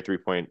 1 year,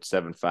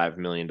 $3.75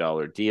 million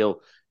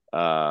deal.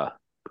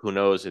 Who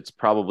knows? It's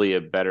probably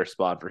a better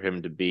spot for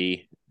him to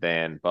be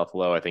than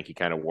Buffalo. I think he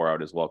kind of wore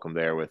out his welcome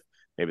there with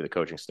maybe the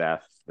coaching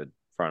staff, the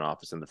front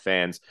office, and the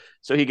fans.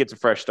 So he gets a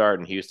fresh start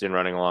in Houston,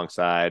 running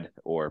alongside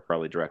or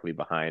probably directly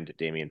behind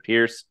Damian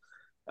Pierce.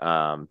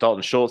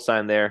 Dalton Schultz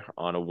signed there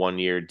on a 1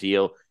 year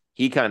deal.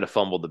 He kind of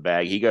fumbled the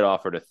bag. He got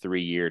offered a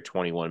 3 year,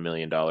 $21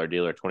 million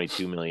deal, or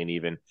 22 million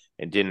even,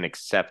 and didn't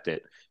accept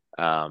it.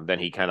 Then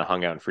he kind of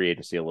hung out in free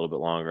agency a little bit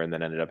longer and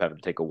then ended up having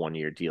to take a 1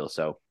 year deal.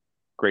 So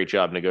great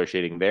job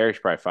negotiating there. You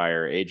should probably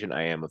fire your agent.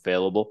 I am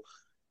available.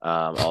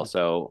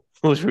 Also,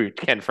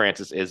 Ken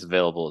Francis is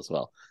available as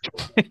well.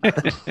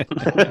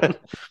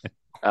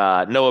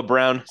 Noah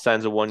Brown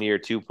signs a 1 year,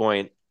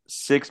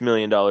 $2.6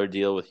 million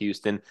deal with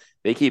Houston.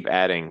 They keep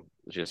adding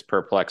just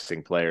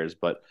perplexing players,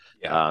 but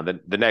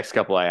the next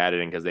couple I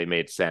added in because they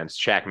made sense.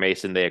 Shaq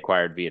Mason, they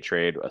acquired via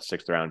trade, a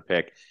 6th-round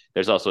pick.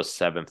 There's also a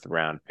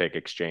 7th-round pick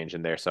exchange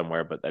in there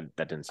somewhere, but that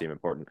didn't seem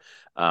important.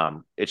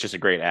 It's just a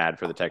great ad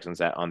for the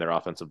Texans on their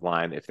offensive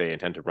line if they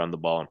intend to run the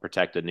ball and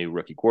protect a new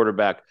rookie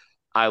quarterback.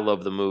 I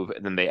love the move.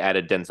 And then they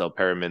added Denzel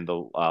Perryman,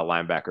 the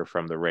linebacker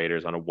from the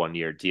Raiders, on a 1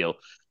 year deal.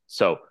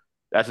 So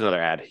that's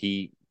another ad.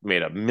 He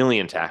made 1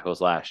 million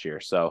tackles last year.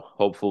 So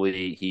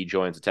hopefully he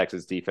joins the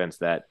Texas defense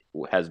that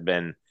has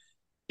been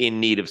in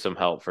need of some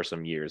help for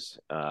some years.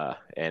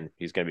 And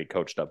he's going to be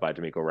coached up by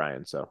D'Amico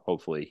Ryan. So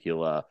hopefully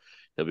he'll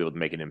be able to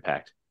make an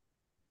impact.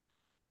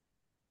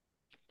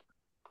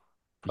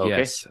 Okay.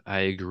 Yes, I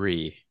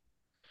agree.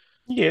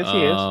 Yes,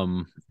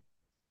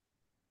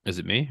 Is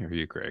it me or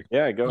you, Greg?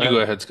 Yeah, go You ahead. go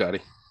ahead,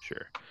 Scotty.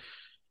 Sure.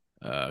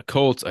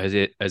 Colts,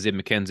 Isaiah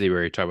McKenzie, we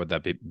already talked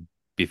about that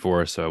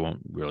before, so I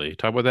won't really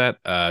talk about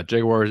that.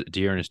 Jaguars,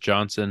 Dearness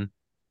Johnson,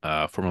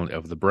 formerly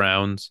of the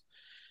Browns,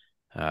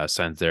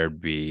 signs there to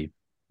be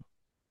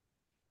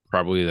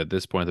probably at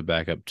this point the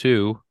backup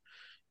to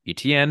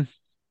ETN.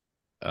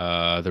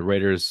 The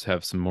Raiders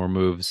have some more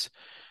moves.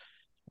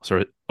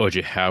 So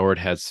OJ Howard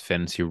has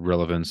fantasy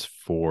relevance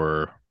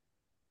for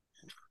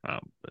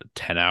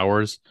 10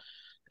 hours.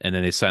 And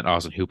then they signed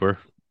Austin Hooper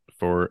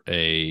for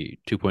a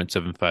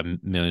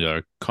 $2.75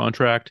 million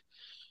contract.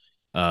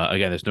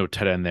 Again, there's no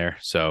tight end there.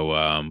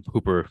 So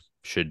Hooper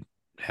should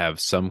have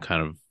some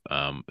kind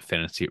of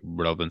fantasy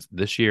relevance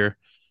this year.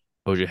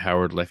 OJ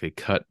Howard likely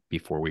cut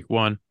before week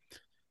 1.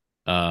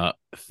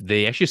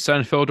 They actually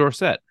signed Phil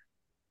Dorsett.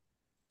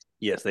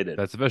 Yes, they did.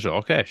 That's official.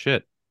 Okay,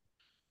 shit.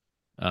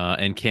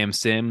 And Cam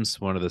Sims,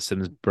 one of the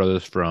Sims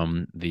brothers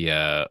from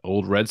the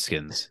old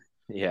Redskins.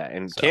 Yeah,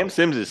 and Cam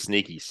Sims is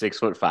sneaky,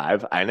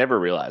 6'5". I never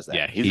realized that.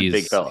 Yeah, he's a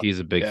big fella. He's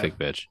a big thick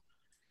bitch.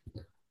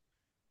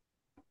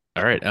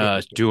 All right.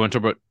 Do you want to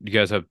talk about? You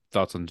guys have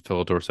thoughts on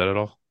Phil Dorsett at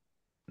all?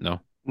 No.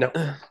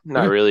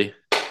 Not really.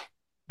 All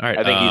right.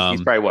 I think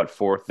he's probably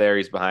 4th there.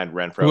 He's behind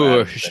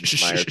Renfro.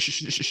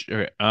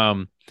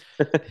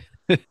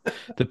 Okay.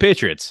 The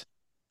Patriots.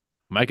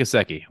 Mike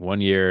Gesicki,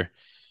 1 year.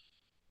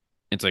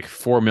 It's like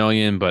 4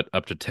 million, but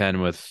up to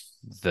 10 with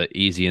the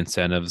easy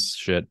incentives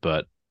shit.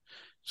 But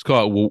let's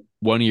call it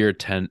 1 year,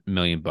 $10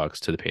 million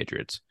to the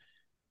Patriots.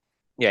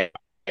 Yeah.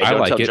 I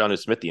like it. Jonnu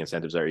Smith the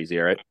incentives are easy,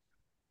 all right?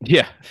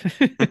 Yeah.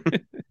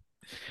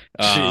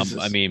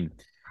 I mean,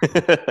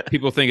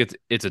 people think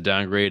it's a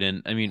downgrade,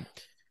 and I mean,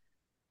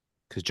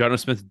 because Jonnu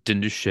Smith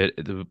didn't do shit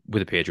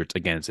with the Patriots.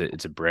 Again,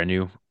 it's a brand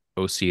new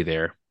OC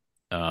there.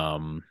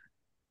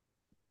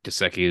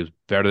 Gesicki is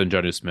better than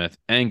Jonnu Smith,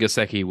 and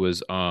Gesicki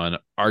was on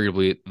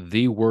arguably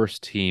the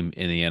worst team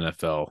in the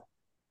NFL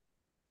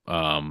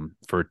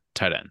for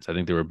tight ends. I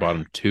think they were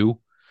bottom 2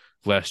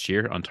 last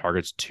year on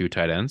targets, 2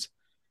 tight ends.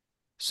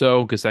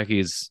 So Gesicki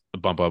is a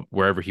bump up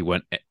wherever he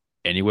went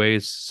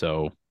anyways,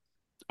 so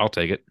I'll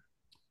take it.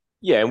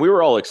 Yeah, and we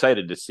were all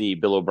excited to see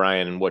Bill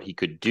O'Brien and what he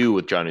could do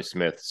with Jonnu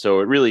Smith.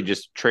 So it really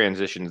just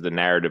transitions the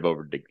narrative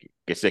over to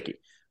Gesicki.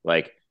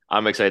 Like,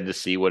 I'm excited to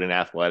see what an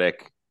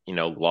athletic,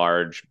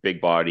 large,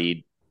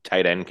 big-bodied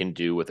tight end can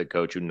do with a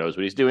coach who knows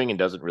what he's doing and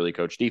doesn't really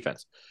coach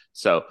defense.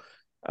 So,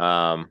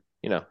 I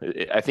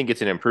think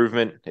it's an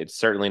improvement. It's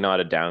certainly not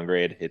a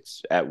downgrade.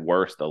 It's at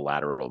worst a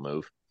lateral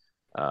move.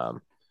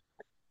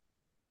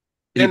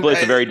 He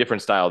plays a very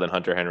different style than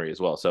Hunter Henry as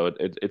well, so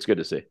it's good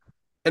to see.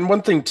 And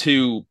one thing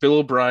too, Bill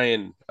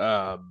O'Brien,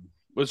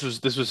 this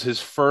was his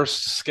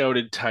first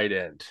scouted tight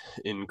end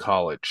in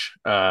college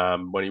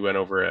when he went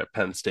over at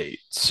Penn State.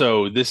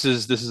 So this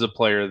is a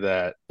player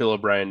that Bill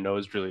O'Brien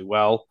knows really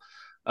well,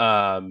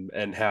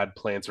 and had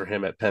plans for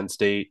him at Penn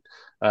State.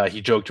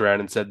 He joked around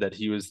and said that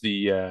he was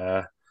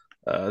the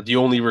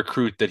only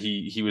recruit that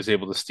he was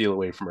able to steal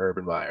away from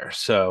Urban Meyer.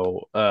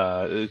 So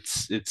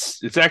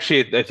it's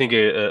actually, I think,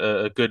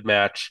 a good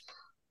match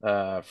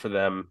for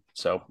them.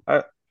 So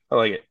I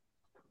like it.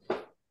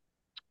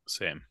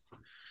 Same.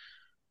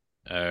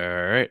 All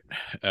right.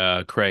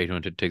 Craig, you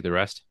want to take the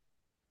rest?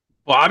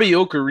 Bobby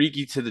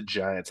Okereke to the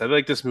Giants. I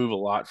like this move a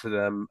lot for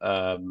them.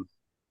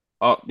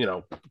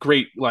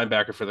 Great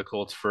linebacker for the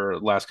Colts for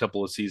the last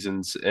couple of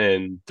seasons,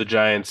 and the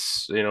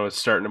Giants, is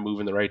starting to move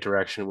in the right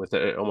direction with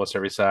almost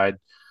every side,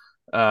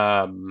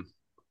 offense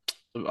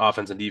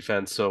and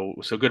defense. So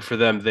good for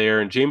them there.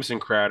 And Jamison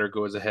Crowder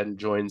goes ahead and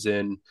joins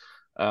in.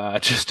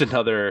 Just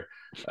another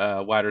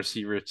wide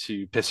receiver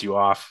to piss you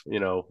off,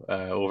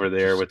 over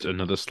there Just with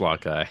another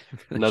slot guy.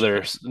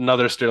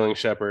 another Sterling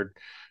Shepard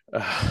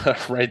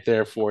right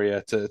there for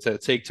you to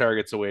take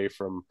targets away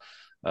from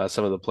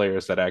some of the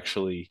players that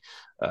actually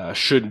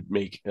should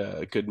make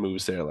good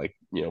moves there. Like,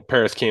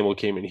 Paris Campbell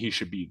came in, he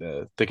should be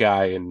the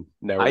guy, and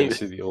now we're going to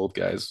see the old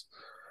guys.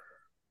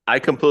 I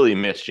completely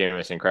missed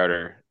Jamison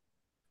Crowder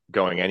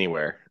going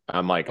anywhere.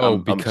 I'm like,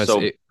 I'm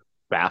so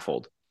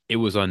baffled. It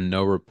was on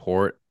no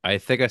report. I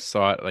think I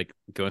saw it like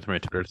going through my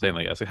Twitter thing.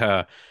 Like I was like,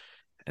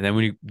 and then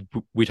when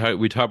we talk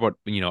about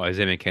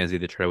Isaiah McKenzie,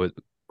 the trade with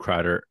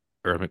Crowder,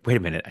 or I'm like, wait a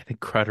minute, I think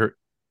Crowder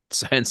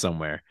signed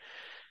somewhere,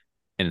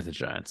 and it's the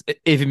Giants.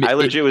 I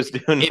legit was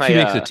doing if he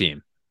makes the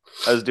team.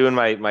 I was doing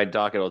my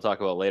docket. I'll talk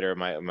about later.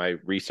 My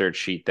research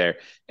sheet there,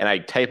 and I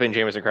type in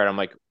Jamison Crowder. I'm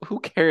like, who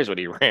cares what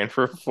he ran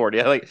for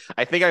 40?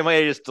 I think I might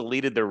have just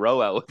deleted the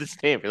row out with his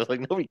name. It was like,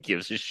 nobody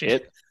gives a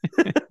shit.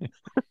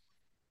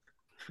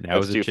 Now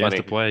was a chance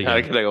to play again.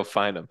 I gotta go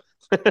find him.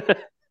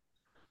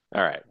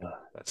 All right.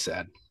 That's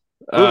sad.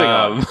 Moving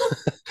on.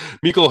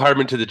 Mecole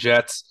Hardman to the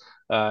Jets.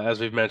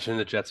 As we've mentioned,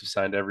 the Jets have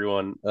signed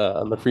everyone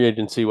on the free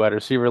agency wide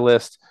receiver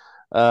list.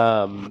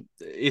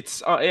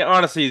 It's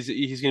honestly,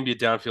 he's going to be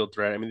a downfield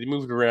threat. I mean, they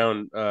moved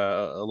around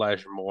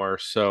Elijah Moore,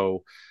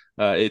 so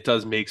it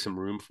does make some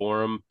room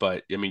for him.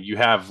 But I mean, you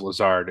have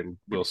Lazard and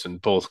Wilson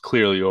both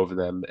clearly over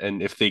them,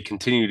 and if they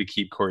continue to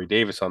keep Corey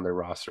Davis on their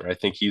roster, I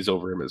think he's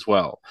over him as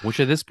well. Which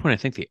at this point, I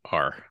think they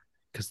are,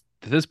 because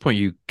at this point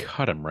you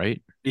cut him,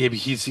 right? Yeah, but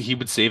he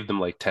would save them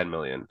like 10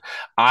 million.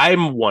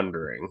 I'm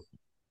wondering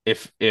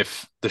if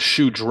the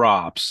shoe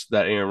drops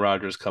that Aaron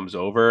Rodgers comes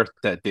over,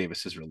 that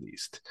Davis is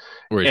released,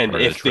 or and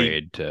part of the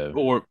trade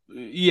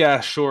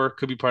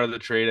could be part of the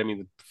trade. I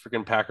mean, the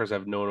freaking Packers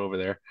have no one over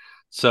there,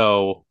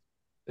 so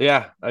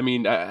yeah. I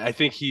mean, I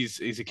think he's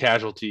a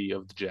casualty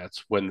of the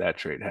Jets when that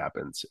trade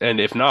happens, and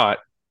if not,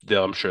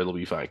 I'm sure they'll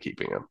be fine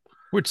keeping him.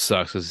 Which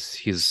sucks because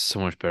he's so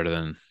much better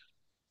than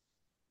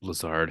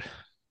Lazard.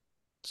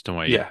 It's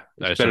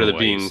better than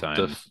being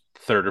the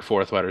third or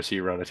fourth wide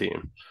receiver on a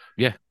team.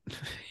 Yeah,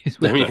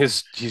 I mean,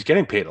 he's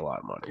getting paid a lot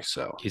of money,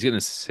 so he's getting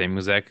the same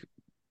exact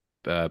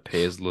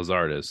pay as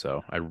Lazard is.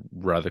 So I'd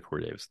rather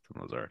Corey Davis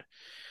than Lazard.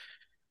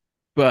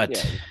 But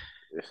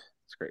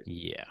it's great.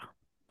 Yeah.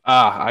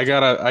 I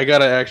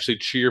gotta actually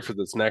cheer for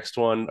this next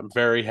one. I'm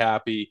very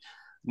happy.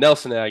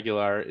 Nelson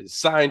Aguilar is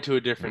signed to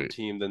a different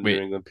team than the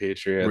New England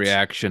Patriots.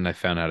 Reaction! I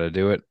found how to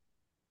do it.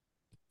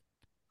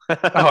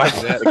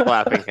 The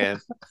clapping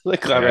hand.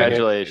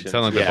 Congratulations! It's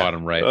on the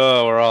bottom right.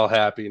 Oh, we're all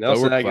happy.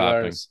 Nelson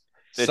Aguilar.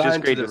 It's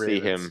just great to see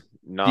him.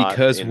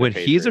 Because when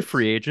he's a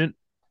free agent,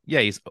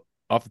 he's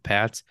off the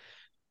Pats,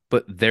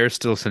 but there's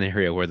still a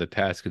scenario where the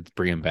Pats could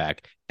bring him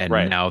back, and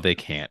now they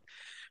can't.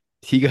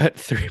 He got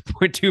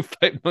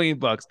 $3.25 million.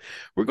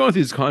 We're going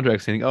through these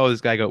contracts saying, oh,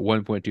 this guy got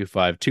 1.25,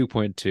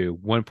 2.2,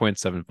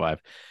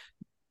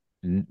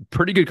 1.75.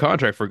 Pretty good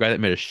contract for a guy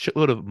that made a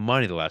shitload of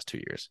money the last 2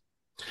 years.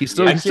 He's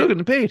still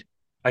getting paid.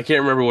 I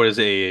can't remember what his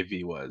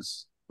AAV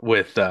was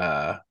with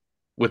the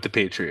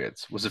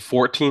Patriots. Was it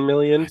 14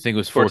 million? I think it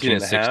was 14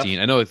 and 16.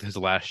 I know his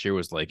last year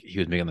was like he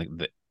was making like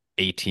the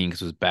 18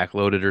 because it was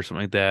backloaded or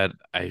something like that.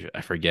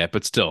 I forget,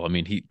 but still, I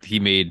mean, he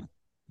made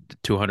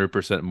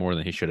 200% more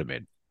than he should have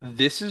made.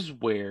 This is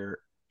where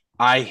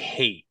I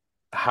hate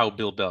how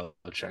Bill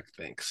Belichick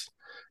thinks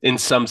in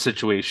some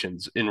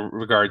situations in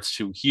regards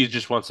to he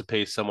just wants to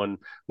pay someone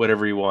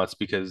whatever he wants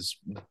because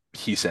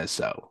he says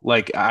so.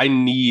 Like, I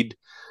need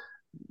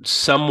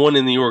someone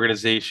in the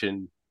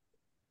organization.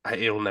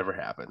 It'll never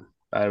happen.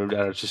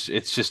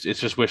 It's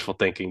just wishful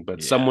thinking.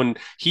 But someone,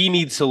 he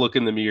needs to look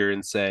in the mirror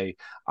and say,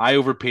 I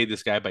overpaid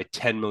this guy by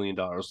 $10 million.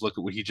 Look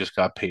at what he just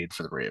got paid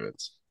for the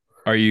Ravens.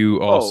 Are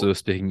you also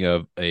speaking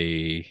of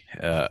a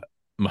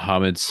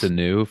Mohamed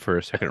Sanu for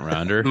a second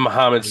rounder?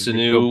 Mohamed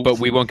Sanu, but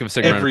we won't give a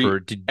second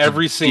rounder for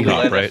every single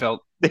NFL.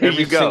 Right?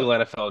 Every single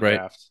NFL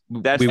draft.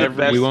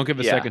 We won't give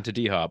a second to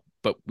D-Hop,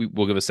 but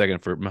we'll give a second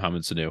for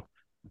Mohamed Sanu.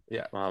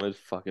 Yeah, Mohamed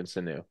fucking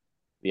Sanu.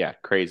 Yeah,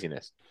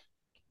 craziness.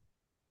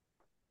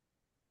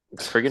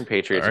 Friggin'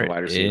 Patriots All and right.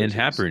 wide receivers. In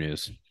happier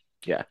news.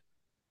 Yeah.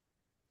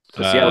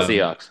 The Seattle Um,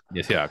 Seahawks.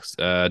 yeah,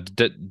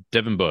 Seahawks.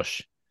 Devin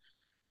Bush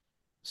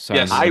signs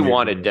Yes. a I one-year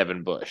wanted deal.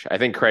 Devin Bush. I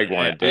think Craig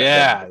wanted Devin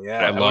Yeah, Bush. yeah. I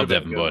But That would love have been a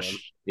Devin good one.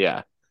 Bush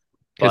yeah.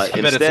 because But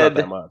I bet it's not that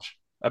instead, much.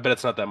 I bet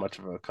it's not that much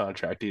of a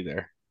contract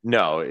either.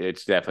 no,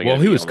 it's definitely well,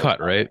 going to he be was almost cut,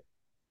 right?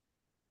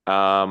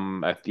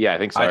 nothing. I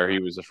think so. I Or he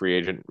was a free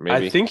agent, I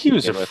maybe. think he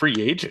was a Begin with. free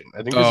agent.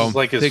 I think this Oh, is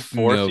like his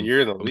fourth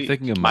year in the I'm league.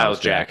 thinking of Miles Miles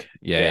Jack. Jack.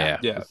 Yeah, Yeah. yeah,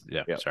 Yeah.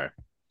 yeah. Yep. Sorry.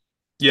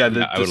 Yeah,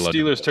 Yeah, I the would love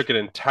Devin Steelers Bush. took an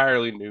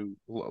entirely new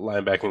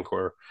linebacking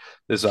core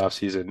this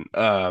offseason.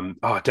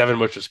 Devin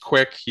Bush is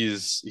quick.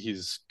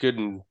 He's good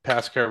in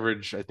pass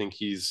coverage. I think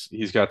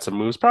he's got some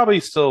moves. Probably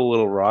still a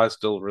little raw,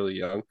 still really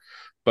young,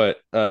 but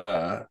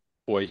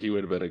boy, he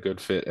would have been a good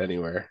fit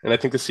anywhere. And I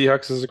think the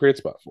Seahawks is a great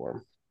spot for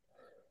him.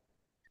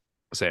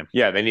 Same.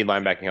 Yeah, they need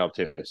linebacking help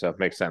too, so it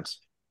makes sense.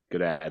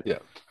 Good ad. Yeah.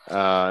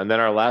 And then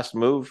our last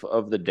move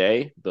of the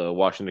day, the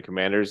Washington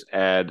Commanders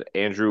add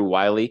Andrew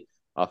Wiley,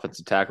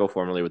 offensive tackle,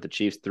 formerly with the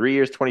Chiefs, 3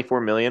 years,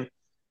 $24 million,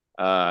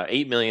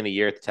 $8 million a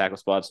year at the tackle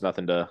spots.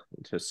 Nothing to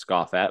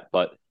scoff at,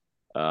 but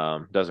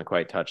doesn't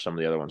quite touch some of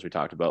the other ones we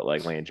talked about,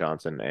 like Lane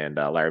Johnson and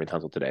Larry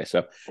Tunsil today.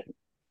 So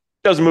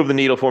doesn't move the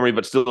needle for me,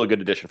 but still a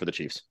good addition for the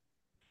Chiefs.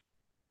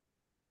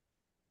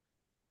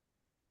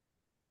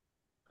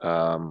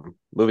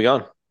 Moving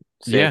on.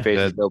 Same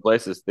faces, no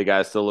places. The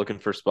guy's still looking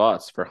for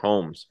spots for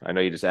homes. I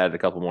know you just added a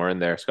couple more in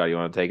there. Scott, you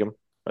want to take him?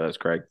 Or that's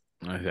Craig.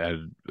 I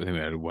think we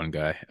added one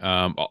guy.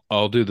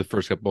 I'll do the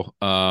first couple.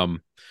 Kareem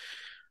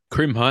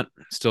Hunt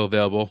still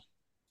available.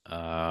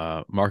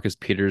 Marcus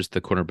Peters,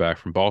 the cornerback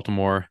from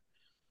Baltimore.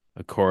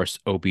 Of course,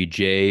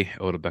 OBJ,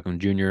 Odell Beckham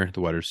Jr.,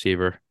 the wide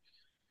receiver.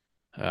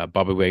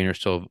 Bobby Wagner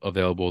still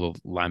available, the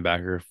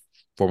linebacker,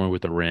 formerly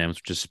with the Rams,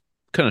 which is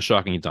kind of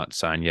shocking he's not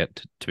signed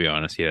yet, to be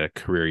honest. He had a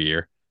career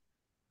year.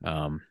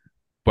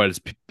 But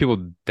it's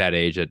people that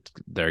age that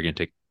they're going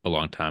to take a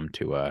long time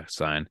to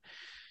sign.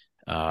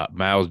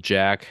 Miles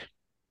Jack,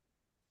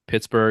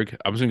 Pittsburgh.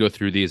 I'm just going to go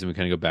through these and we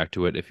kind of go back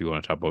to it if you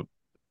want to talk about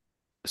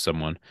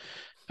someone.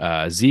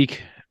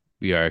 Zeke,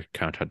 we are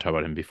kind of talked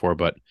about him before,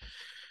 but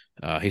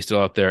he's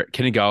still out there.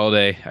 Kenny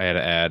Galladay, I had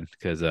to add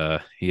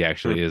because he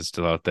actually is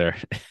still out there.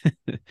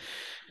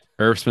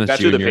 Irv Smith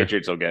That's Jr. who the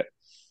Patriots will get.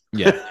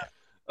 Yeah.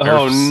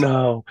 Oh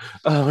no.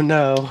 Oh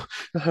no.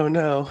 Oh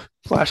no.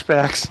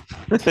 Flashbacks.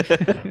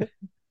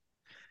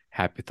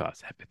 Happy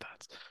thoughts.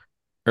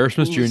 Irv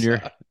Smith Jr.,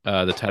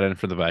 the tight end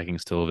for the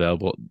Vikings, still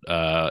available.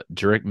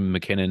 Jerick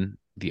McKinnon,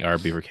 the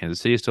RB for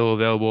Kansas City, is still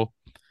available.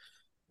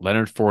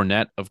 Leonard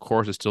Fournette, of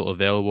course, is still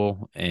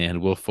available,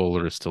 and Will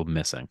Fuller is still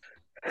missing.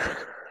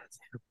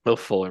 Will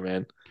Fuller,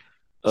 man.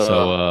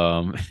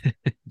 So,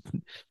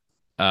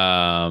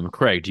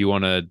 Craig, do you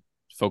want to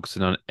focus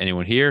in on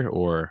anyone here,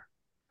 or?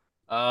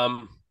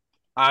 I'm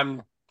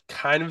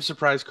kind of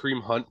surprised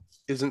Kareem Hunt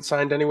isn't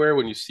signed anywhere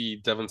when you see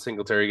Devin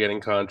Singletary getting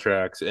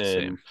contracts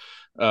and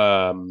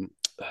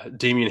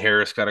Damian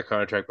Harris got a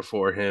contract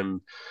before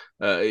him.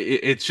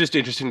 It's just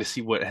interesting to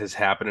see what has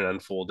happened and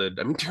unfolded.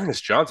 I mean,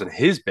 Dearness Johnson,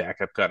 his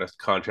backup, got a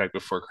contract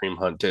before Kareem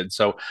Hunt did.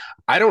 So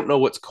I don't know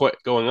what's quite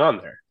going on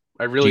there.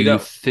 I really do you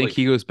don't. think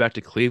he goes back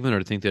to Cleveland, or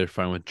do you think they're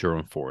fine with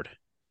Jerome Ford?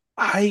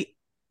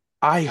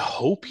 I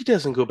hope he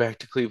doesn't go back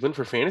to Cleveland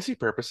for fantasy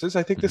purposes.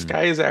 I think this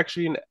guy is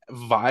actually a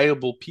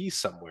viable piece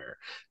somewhere.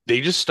 They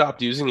just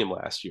stopped using him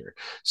last year.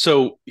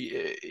 So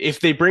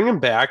if they bring him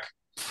back,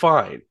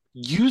 fine.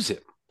 Use him.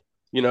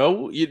 You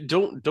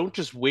don't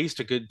just waste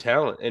a good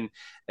talent. And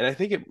I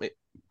think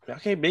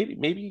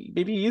maybe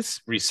he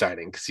is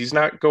re-signing because he's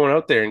not going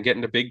out there and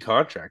getting a big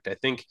contract. I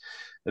think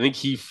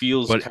he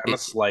feels kind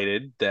of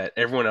slighted that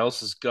everyone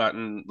else has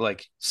gotten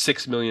like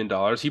 $6 million.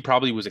 He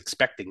probably was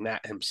expecting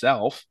that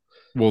himself.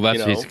 Well, that's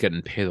what he's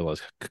getting paid the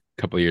last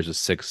couple of years of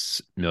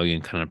 $6 million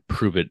kind of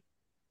prove it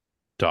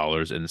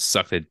dollars, and it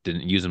sucked they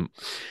didn't use him.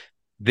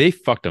 They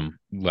fucked him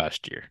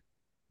last year.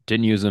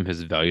 Didn't use him,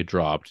 his value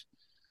dropped.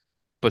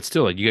 But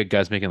still, like, you get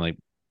guys making like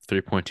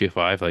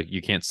 3.25. Like,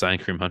 you can't sign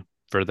Kareem Hunt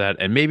for that.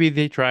 And maybe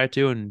they try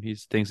to, and he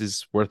thinks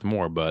he's worth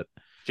more. But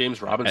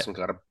James Robinson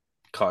got a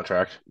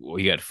contract. Well,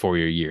 he got a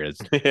 4-year year.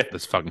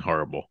 That's fucking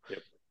horrible. Yep.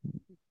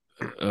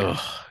 Ugh.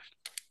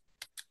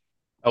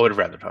 I would have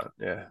rather Hunt.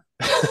 Yeah.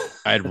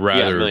 I'd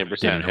rather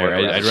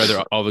 $1,000,000%. I'd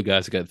rather all the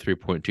guys that got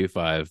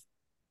 3.25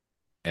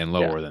 and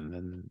lower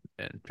than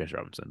James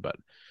Robinson. But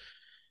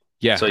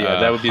yeah, so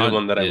that would be Hunt the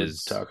one that I would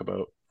talk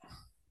about.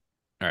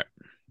 All right,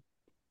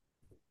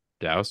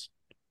 Dallas.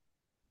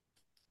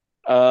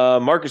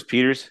 Marcus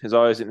Peters is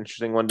always an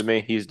interesting one to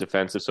me. He's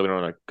defensive, so we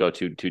don't want to go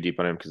too deep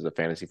on him because it's a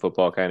fantasy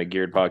football kind of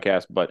geared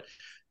podcast, but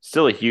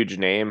still a huge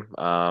name.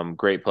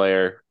 Great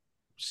player,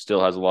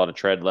 still has a lot of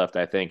tread left.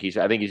 I think he's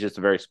just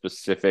a very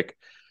specific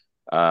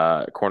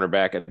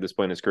cornerback at this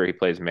point in his career. He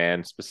plays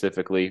man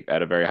specifically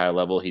at a very high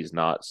level. He's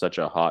not such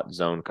a hot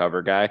zone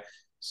cover guy.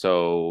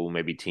 So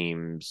maybe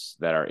teams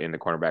that are in the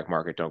cornerback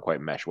market don't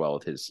quite mesh well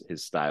with his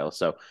style.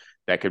 So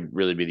that could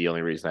really be the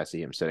only reason I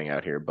see him sitting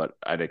out here, but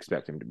I'd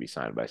expect him to be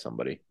signed by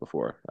somebody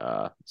before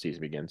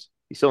season begins.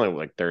 He's still only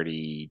like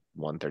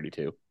 31,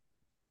 32.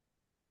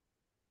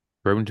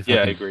 Bring him to Yeah, I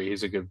fucking, agree.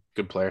 He's a good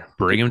player.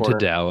 bring Good him corner.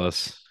 to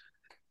Dallas,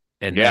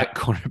 and Yeah. that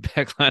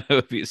cornerback line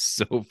would be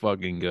so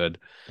fucking good.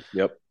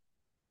 Yep.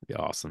 Be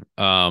awesome.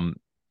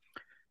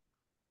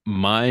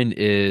 Mine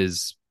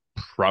is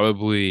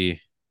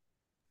probably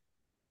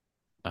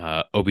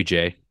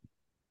OBJ.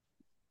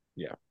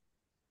 Yeah.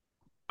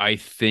 I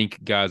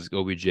think guys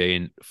OBJ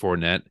and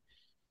Fournette,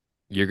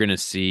 you're gonna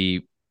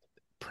see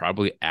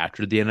probably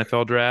after the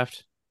NFL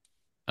draft.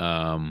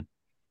 Um,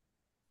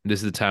 this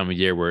is the time of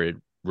year where it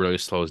really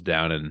slows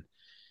down, and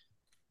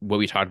what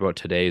we talked about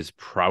today is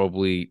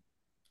probably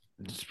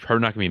it's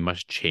probably not gonna be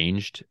much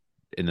changed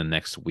in the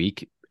next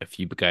week. A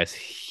few guys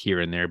here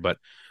and there, but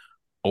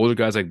older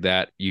guys like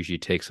that usually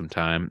take some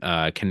time.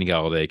 Kenny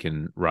Galladay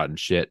can rot in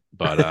shit,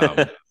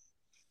 but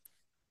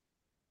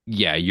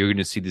yeah, you're going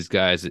to see these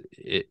guys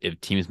if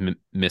teams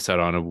miss out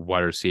on a wide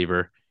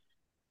receiver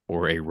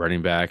or a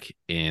running back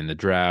in the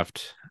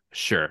draft.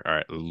 Sure, all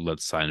right,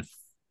 let's sign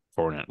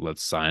Fournette,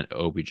 let's sign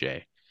OBJ,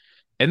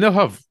 and they'll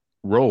have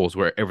roles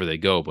wherever they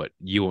go, but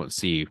you won't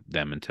see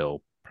them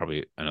until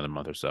probably another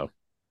month or so.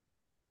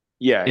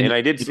 Yeah, and I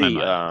did in my see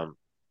mind.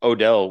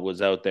 Odell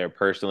was out there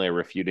personally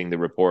refuting the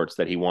reports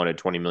that he wanted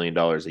 $20 million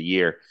a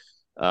year.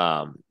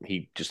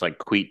 He just like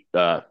quote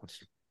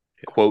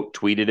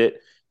tweeted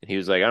it, and he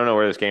was like, I don't know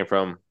where this came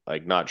from.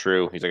 Like, not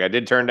true. He's like, I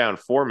did turn down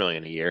 $4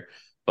 million a year,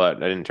 but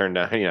I didn't turn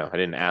down, I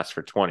didn't ask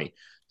for 20.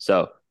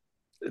 So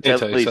it's Can I at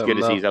tell you least something, good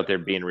to see though? he's out there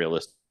being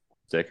realistic.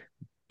 Can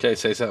I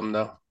say something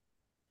though?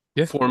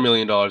 Yeah. $4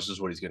 million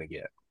is what he's going to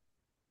get.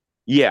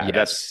 Yeah,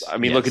 Yes, I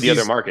mean, look at the yes.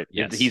 other market.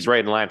 Yes. He's right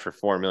in line for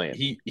 $4 million.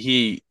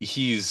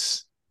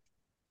 He's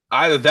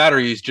either that or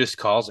he just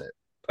calls it.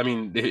 I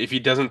mean, if he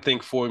doesn't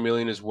think $4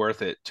 million is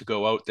worth it to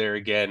go out there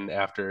again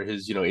after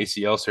his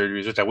ACL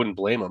surgeries, which I wouldn't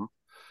blame him.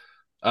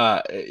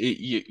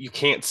 You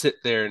can't sit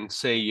there and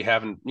say you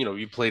haven't,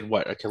 you played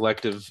what, a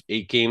collective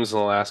 8 games in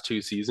the last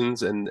 2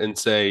 seasons and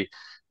say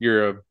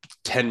you're a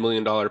 $10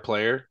 million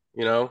player.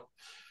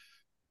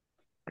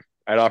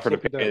 I'd offer to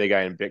Can't be pay done. the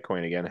guy in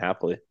Bitcoin again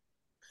happily.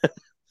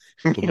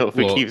 If it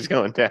Well, keeps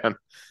going down.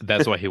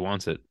 that's why he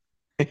wants it.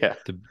 Yeah.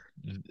 The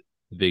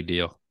big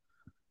deal.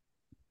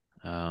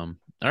 All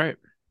right.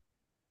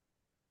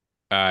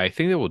 I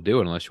think that will do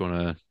it unless you want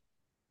to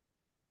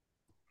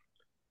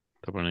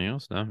talk about anything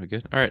else. No, we're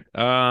good. All right.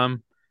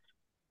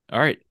 All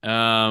right.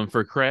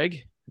 For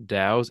Craig,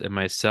 Dows, and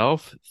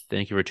myself,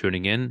 thank you for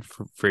tuning in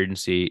for Free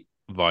Agency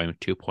Volume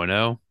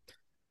 2.0.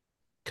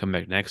 Come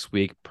back next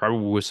week,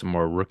 probably with some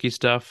more rookie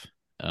stuff.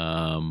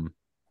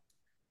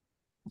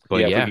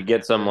 But If yeah, we could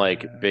get some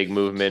like big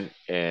movement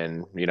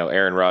and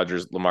Aaron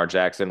Rodgers, Lamar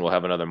Jackson, we'll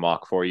have another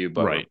mock for you,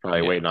 but we're Right,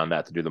 probably yeah. waiting on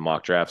that to do the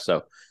mock draft.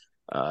 So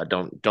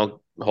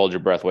don't hold your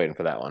breath waiting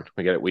for that one.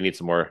 We need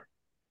some more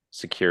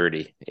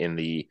security in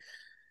the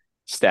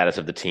status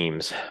of the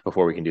teams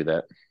before we can do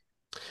that.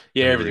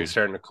 Yeah, Agreed. everything's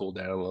starting to cool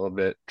down a little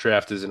bit.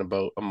 Draft is in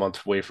about a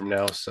month away from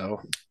now,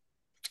 so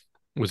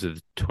was it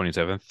the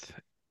 27th?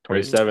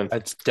 27th.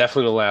 it's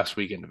definitely the last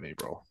weekend of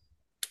April.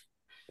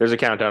 There's a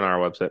countdown on our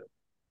website.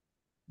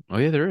 Oh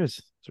yeah, there is.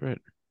 That's right.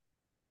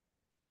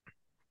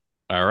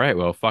 All right.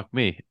 Well, fuck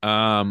me.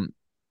 No,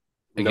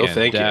 Again,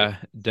 thank you.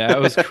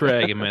 That was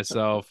Craig and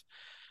myself.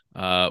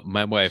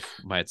 My wife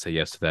might say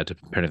yes to that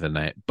depending on the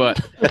night, but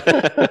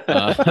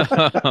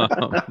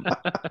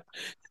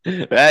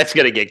That's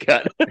gonna get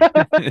cut.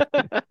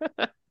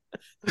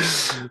 Hey,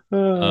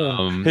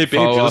 babe, did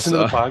follow you us listen to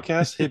the on-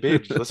 podcast? Hey,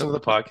 babe, did you listen to the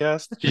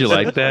podcast? Did you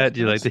like that? Do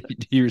you like that?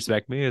 Do you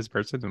respect me as a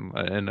person?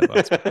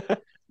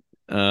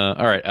 All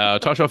right.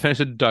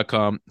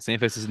 TalkShowFantasy.com. Same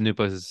faces, new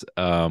places.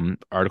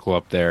 Article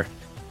up there.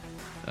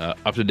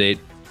 Up to date.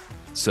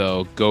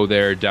 So go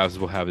there. Dowses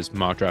will have his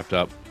mock draft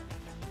up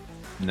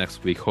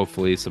next week.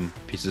 Hopefully some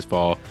pieces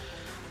fall.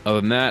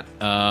 Other than that,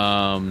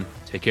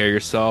 take care of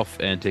yourself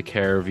and take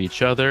care of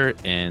each other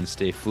and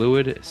stay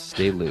fluid,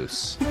 stay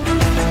loose.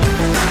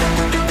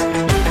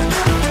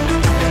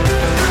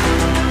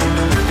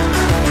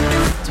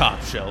 Top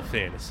Shelf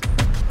Fantasy.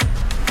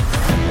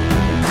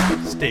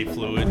 Stay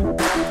fluid.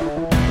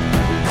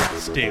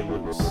 Stay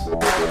loose.